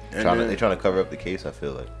 And They trying to cover up the case. I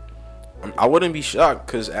feel like. I wouldn't be shocked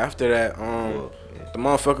because after that, the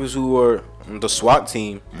motherfuckers who were on the SWAT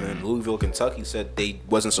team in Louisville, Kentucky, said they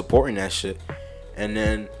wasn't supporting that shit, and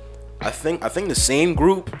then I think the same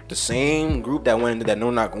group that went into that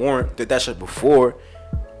no knock warrant did that shit before.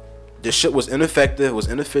 This shit was ineffective, it was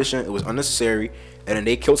inefficient, it was unnecessary, and then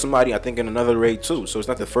they killed somebody. I think in another raid too. So it's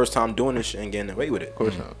not the first time doing this shit and getting away with it. Of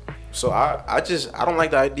course not. So I don't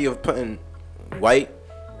like the idea of putting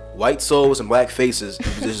white souls and black faces in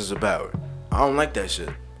positions of power. I don't like that shit.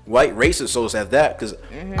 White racist souls have that because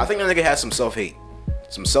I think that nigga has some self-hate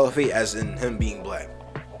as in him being black,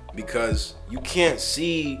 because you can't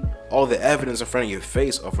see all the evidence in front of your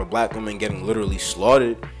face of a black woman getting literally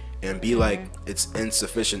slaughtered and be like it's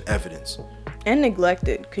insufficient evidence And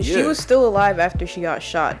neglected, because she Yeah. was still alive after she got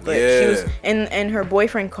shot, but she was, Yeah. and her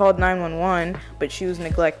boyfriend called 911, but she was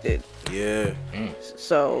neglected. yeah.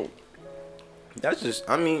 So That's just,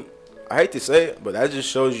 I mean, I hate to say it, but that just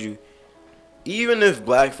shows you, even if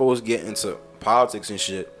black folks get into politics and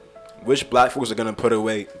shit, which black folks are gonna put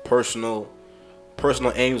away personal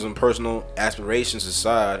aims and personal aspirations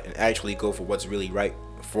aside and actually go for what's really right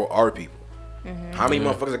for our people. How many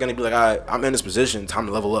motherfuckers are gonna be like, all right, I'm in this position, time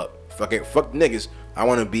to level up. Fuck it, fuck niggas, I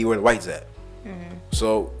wanna be where the whites at.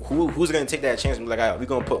 So who's gonna take that chance and be like, all right, we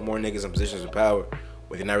gonna put more niggas in positions of power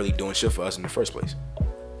where they're not really doing shit for us in the first place?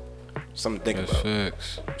 Something to think That's about.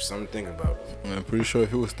 facts. Something to think about. Man, I'm pretty sure if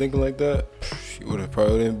he was thinking like that, he would have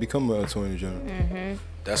probably didn't become an attorney general.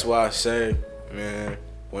 That's why I say, man,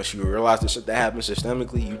 once you realize the shit that happens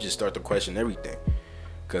systemically, you just start to question everything.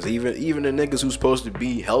 Cause even the niggas who's supposed to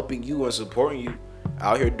be helping you and supporting you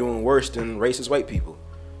out here doing worse than racist white people.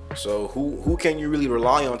 So who can you really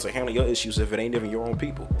rely on to handle your issues if it ain't even your own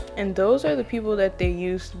people? And those are the people that they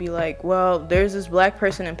used to be like, well, there's this black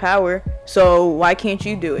person in power, so why can't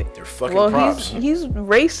you do it? They're fucking well, props. he's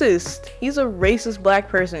racist. He's a racist black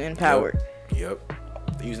person in power. Yep.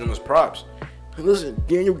 They use them as props. Hey, listen,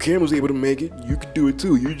 Daniel Kim was able to make it. You could do it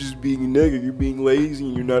too. You're just being a nigga. You're being lazy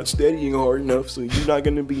and you're not studying hard enough, so you're not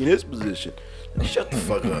gonna be in his position. Shut the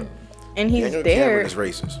fuck up. And he's Daniel there. Cameron is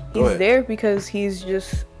racist. Go He's ahead. there because he's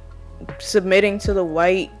just submitting to the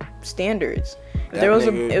white standards. If That there was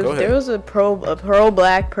nigga- if go there ahead. was a pro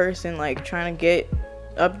black person like trying to get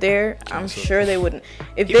up there, I'm sure they wouldn't.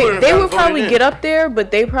 If He wouldn't have they gotten would probably voted in. get up there,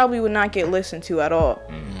 but they probably would not get listened to at all.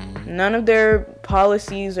 None of their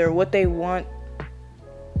policies or what they want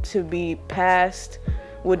to be passed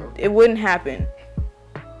wouldn't happen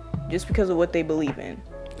just because of what they believe in.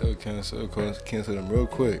 They'll cancel them real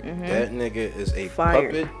quick. That nigga is a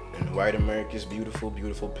Fired. puppet in white America's beautiful,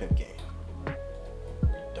 beautiful pimp game.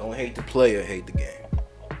 Don't hate the player, hate the game.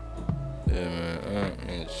 Yeah, man. I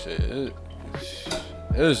mean, shit.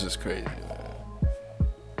 It's just crazy, man.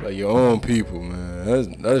 Like your own people, man.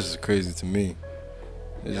 That's just crazy to me.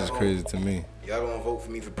 It's just crazy to me. Y'all gonna vote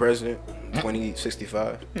for me for president in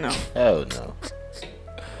 2065? No. Hell no.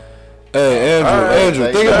 Hey, Andrew,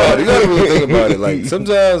 like think that. about it. You gotta really think about it. Like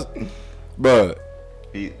sometimes, bruh,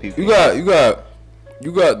 People,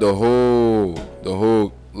 you got the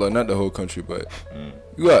whole, like not the whole country, but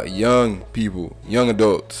you got young people, young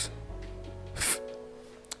adults,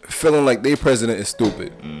 feeling like their president is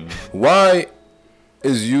stupid. Why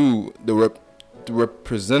is you the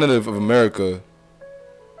representative of America?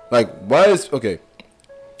 Like, why is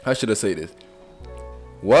how should I say this?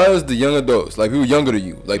 Why is the young adults, like people younger than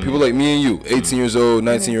you, like people like me and you, 18 years old,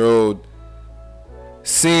 19-year-old,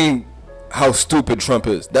 seeing how stupid Trump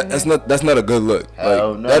is? That's not a good look.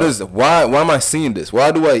 Hell Like no. that is why am I seeing this?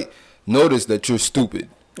 Why do I notice that you're stupid?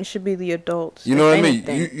 It should be the adults. You know if what I mean?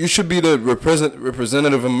 anything. You should be the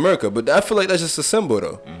representative of America, but I feel like that's just a symbol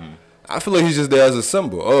though. I feel like he's just there as a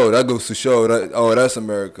symbol. Oh, that goes to show that. Oh, that's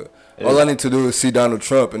America. All I need to do is see Donald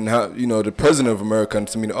Trump and how the president of America, and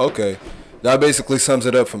to me, okay, that basically sums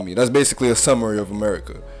it up for me. That's basically a summary of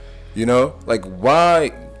America. You know, like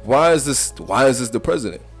why is this the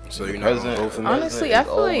president? So you're not gonna vote for me? Honestly, I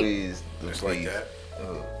feel like- Just like that.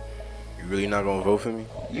 You really not gonna vote for me?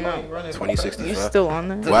 You ain't running for 2065. You still on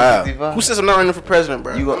there? Wow. 65. Who says I'm not running for president,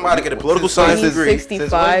 bro? You I'm about to get a political since- science since- degree.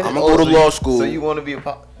 65. I'ma go to law school. So you want to be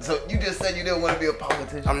so you just said you didn't want to be a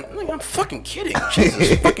politician. I'm fucking kidding.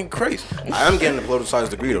 Jesus fucking Christ. I am getting a political science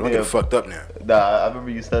degree though. I'm getting fucked up now. Nah, I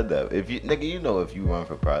remember you said that. If you nigga, if you run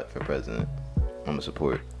for president, I'm gonna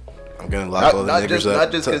support. I'm gonna lock all the Not niggers just up.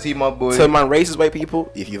 not just because he my boy. Tell my racist white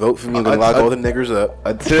people, if you vote for me, I'm gonna lock all the niggers up.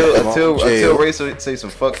 Until Jail. Ray say some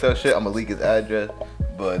fucked up shit, I'm gonna leak his address.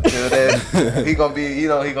 But until then, he gonna be, he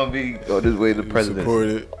gonna be on his way to presidency. Support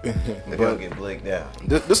it. If y'all get Blake down.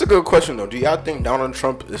 This is a good question though. Do y'all think Donald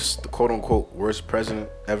Trump is the quote unquote worst president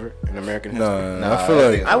ever in American history? Nah, I feel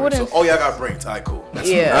like I wouldn't. So, y'all got brains. Alright, cool.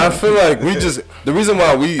 Yeah. I feel like we just the reason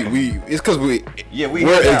why we it's because we're here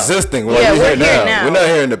now. existing. Yeah, Like, we're here here now. now. We're not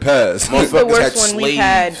here in the past. He's the Motherfuckers worst had one we've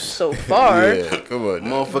had slaves. so far. Yeah, come on.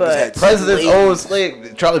 Motherfuckers But- had President's slaves. own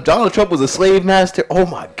slave. Donald Trump was a slave master. Oh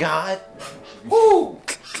my God. Woo.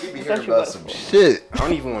 We be hearing about some shit. I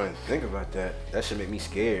don't even want to think about that. That should make me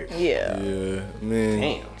scared. Yeah. Yeah, man.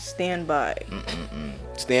 Damn. Stand by.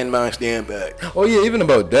 Stand by, stand back. Oh yeah, even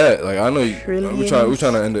about that. Like I know we're Trillions.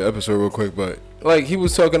 trying to end the episode real quick, but like he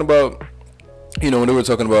was talking about, when they were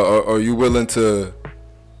talking about, are you willing to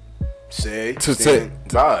Stand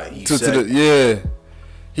by. He said. yeah.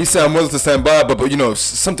 He said I'm willing to stand by, but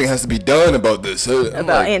something has to be done about this. I'm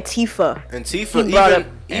About like, Antifa. Antifa, He brought up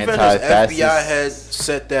even as anti-fascist. FBI has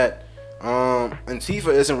said that Antifa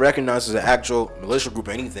isn't recognized as an actual militia group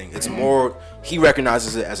or anything. It's more, he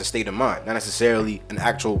recognizes it as a state of mind, not necessarily an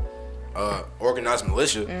actual organized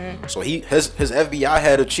militia. So his FBI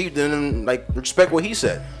had achieved it, and like respect what he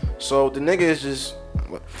said. So the nigga is just,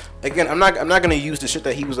 again, I'm not gonna use the shit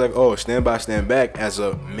that he was like, oh, stand by, stand back as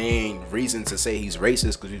a main reason to say he's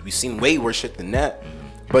racist, because we've seen way worse shit than that.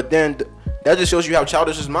 But then that just shows you how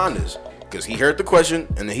childish his mind is, because he heard the question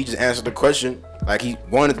and then he just answered the question like he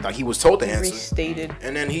wanted, like he was told to answer, Restated.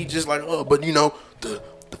 and then he just like, oh, but the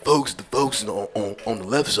folks on the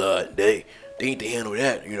left side, they need to handle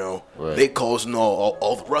that, Right. they causing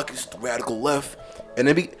all the ruckus, the radical left, and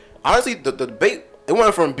then honestly the debate, it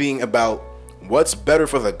went from being about what's better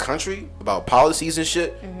for the country, about policies and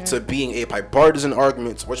shit, to being a bipartisan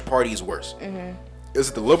argument to which party is worse. Is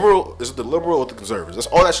it the liberal or the conservatives? That's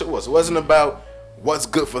all that shit was. It wasn't about what's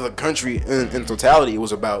good for the country in totality. It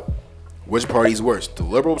was about which party is worse, the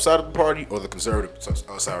liberal side of the party or the conservative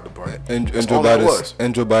side of the party. and That's Joe all that was.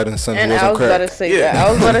 Biden's son And was I on was about to crack. say that.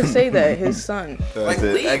 I was about to say that. His son. Like, That's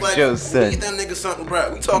it. leave, Ex-Joe son. leave that nigga something,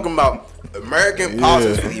 bro. We talking about American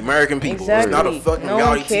politics for the American people. Exactly. It's not a fucking No one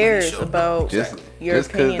reality TV cares show. about Just your because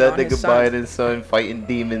opinion that on his nigga son. Biden's son fighting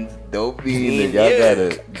demons don't mean that y'all Yeah.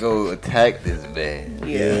 gotta go attack this man.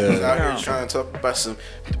 He's Yeah. out here trying to talk about some.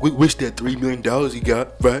 We wish that $3 million he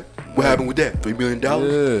got, right? What happened with that? $3 million?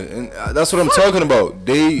 Yeah, and that's what I'm talking about.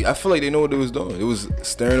 I feel like they know what they was doing. It was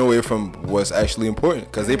staring away from what's actually important,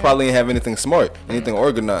 because they probably ain't have anything smart, anything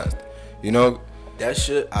organized. That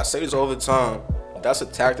shit, I say this all the time. That's a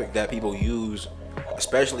tactic that people use,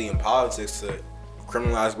 especially in politics, to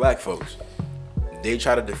criminalize black folks. They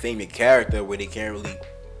try to defame your character where they can't really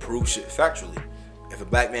prove shit factually. If a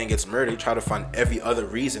black man gets murdered, they try to find every other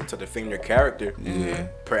reason to defame their character.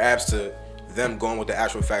 Perhaps to them going with the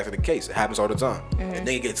actual fact of the case. It happens all the time. And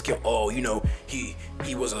then he gets killed. Oh, he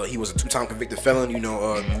was a 2-time convicted felon. He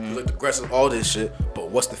looked aggressive. All this shit.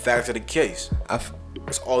 But what's the fact of the case?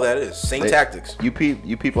 That's all that is. Same tactics. You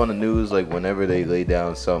people on the news, like whenever they lay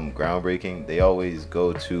down some groundbreaking, they always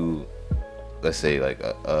go to, let's say, like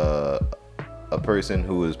a person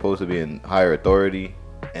who is supposed to be in higher authority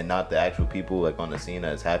and not the actual people like on the scene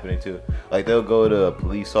that it's happening to. Like they'll go to a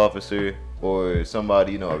police officer or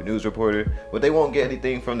somebody, a news reporter, but they won't get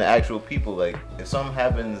anything from the actual people. Like if something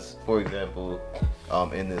happens, for example,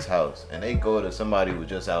 in this house, and they go to somebody who's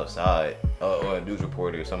just outside, or a news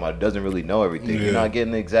reporter, or somebody who doesn't really know everything. Yeah. You're not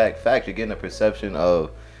getting the exact facts. You're getting a perception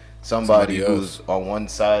of somebody who's else. on one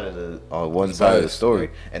side of the story,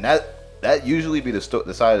 and that usually be the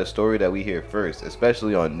side of the story that we hear first,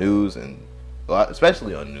 especially on news.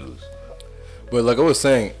 But like I was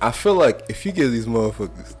saying, I feel like if you give these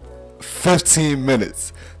motherfuckers 15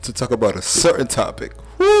 minutes to talk about a certain topic,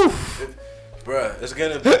 whew, Bruh, this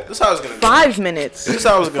is how it's gonna go. 5 minutes. This is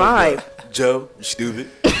how it's gonna 5. go. Joe, you stupid.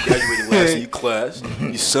 Graduated last in your class.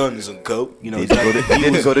 Your son is in coke. He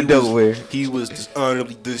didn't go to Delaware. He was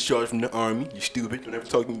dishonorably discharged from the army. You stupid. Don't ever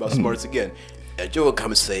talk to me about smarts again. And Joe will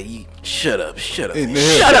come and say, shut up. Shut up, man.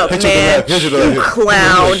 You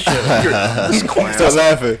clown. This clown. Stop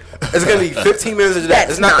laughing. It's gonna be 15 minutes of that.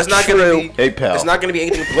 That's It's not not gonna true. be. Hey, pal. It's not gonna be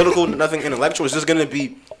anything political, nothing intellectual. It's just gonna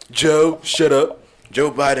be Joe, shut up. Joe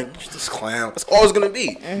Biden, this clown. That's all it's gonna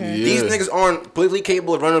be. These niggas aren't politically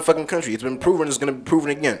capable of running the fucking country. It's been proven. It's gonna be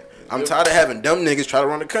proven again. I'm tired of having dumb niggas try to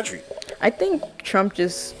run the country. I think Trump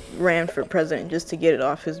just ran for president just to get it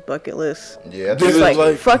off his bucket list. Yeah, Just Dude, like,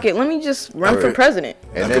 like- fuck it, let me just run for Alright. president.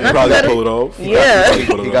 and Could then Nothing better. pull it off. Yeah.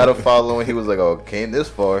 he got a following. He was like, "Oh, came this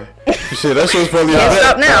far." Shit, that shit's probably a Can't bet.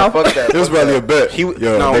 stop now. Fuck that. It was fuck probably a that. bet. He- Yo,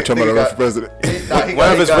 no, bitch, I'm nigga gonna run got- for president. Nah, he One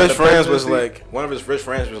got- of his he got rich the friends was presidency.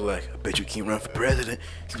 like, I bet you can't run for president.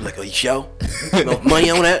 He was like, oh, you show? No money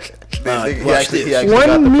on that? He Watch actually- this. he actually got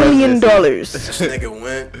the $1 million. presidency. This nigga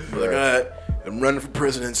went, like, all right, I'm running for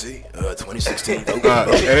presidency, 2016. And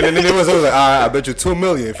then it was like, all right, I bet you $2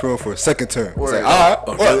 million if you run for a second term. It's Word. like, all right,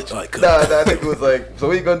 Oh, what? really? All right, good. Nah, I think it was like, so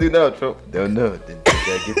what you gonna do now, Trump? Don't know. Then you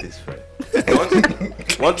gotta get this right.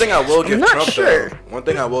 One thing I will give not Trump sure. though. One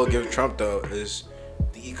thing I will give Trump though is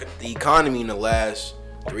the economy in the last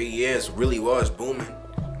 3 years really was booming.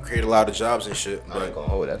 Created a lot of jobs and shit. I ain't But gonna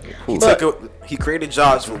hold that. he he created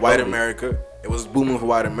jobs for white America. It was booming for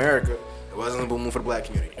white America. It wasn't booming for the black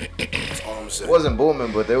community. That's all I'm saying. It wasn't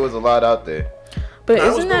booming, but there was a lot out there. But Nah, it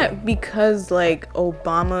was isn't that because like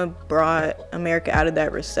Obama brought America out of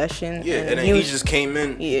that recession? Yeah, and then he just came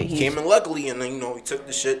in. Yeah, he came in luckily, and then he took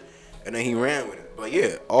the shit, and then he ran with it. But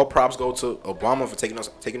yeah, all props go to Obama for taking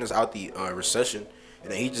us out the recession,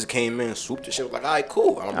 and then he just came in, swooped the shit, was like, all right,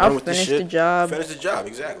 cool, I'm I'll done with this finish shit. the job. Finish the job,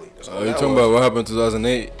 exactly. That's all You that talking was. about what happened in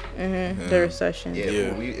 2008? The recession. Yeah,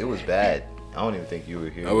 Yeah. it was bad. I don't even think you were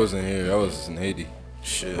here. I wasn't here. I was in Haiti.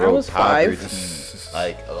 Shit. I was Poverty. 5.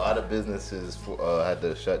 Like a lot of businesses had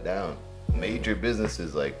to shut down. Major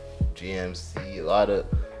businesses like GMC. A lot of.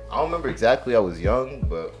 I don't remember exactly. I was young,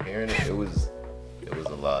 but hearing it was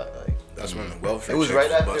a lot. Like That's when the welfare. it was checks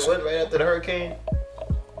right after. It busted. was right after the hurricane.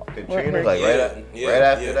 Katrina, hurricane? like right, Yeah, right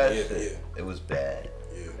after yeah, that yeah, shit. yeah. It was bad.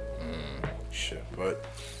 Yeah. Shit, but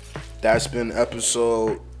that's been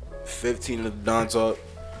episode 15 of the Don Talk.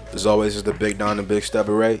 As always, it's the Big Don and Big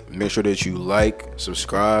Stepper Ray. Make sure that you like,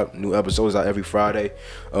 subscribe. New episodes out every Friday.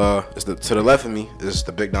 To the left of me is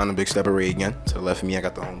the Big Don and Big Stepper Ray again. To the left of me, I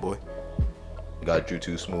got the homeboy. Got Drew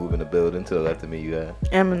Too Smooth in the building. To the left of me, you got.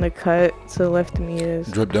 I'm in the cut. To the left of me is.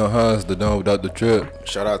 Drip down Hans, the Don without the drip.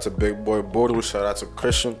 Shout out to Big Boy Bortles. Shout out to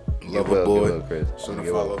Christian. Love Give a up, boy. give up, Chris. Certified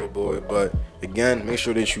Give up. love a boy. But again, make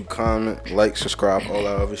sure that you comment, like, subscribe, all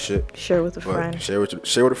that other shit. Share with a But friend. share with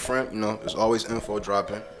a friend. There's always info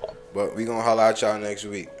dropping. But we gonna holla at y'all next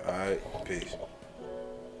week. All right, peace.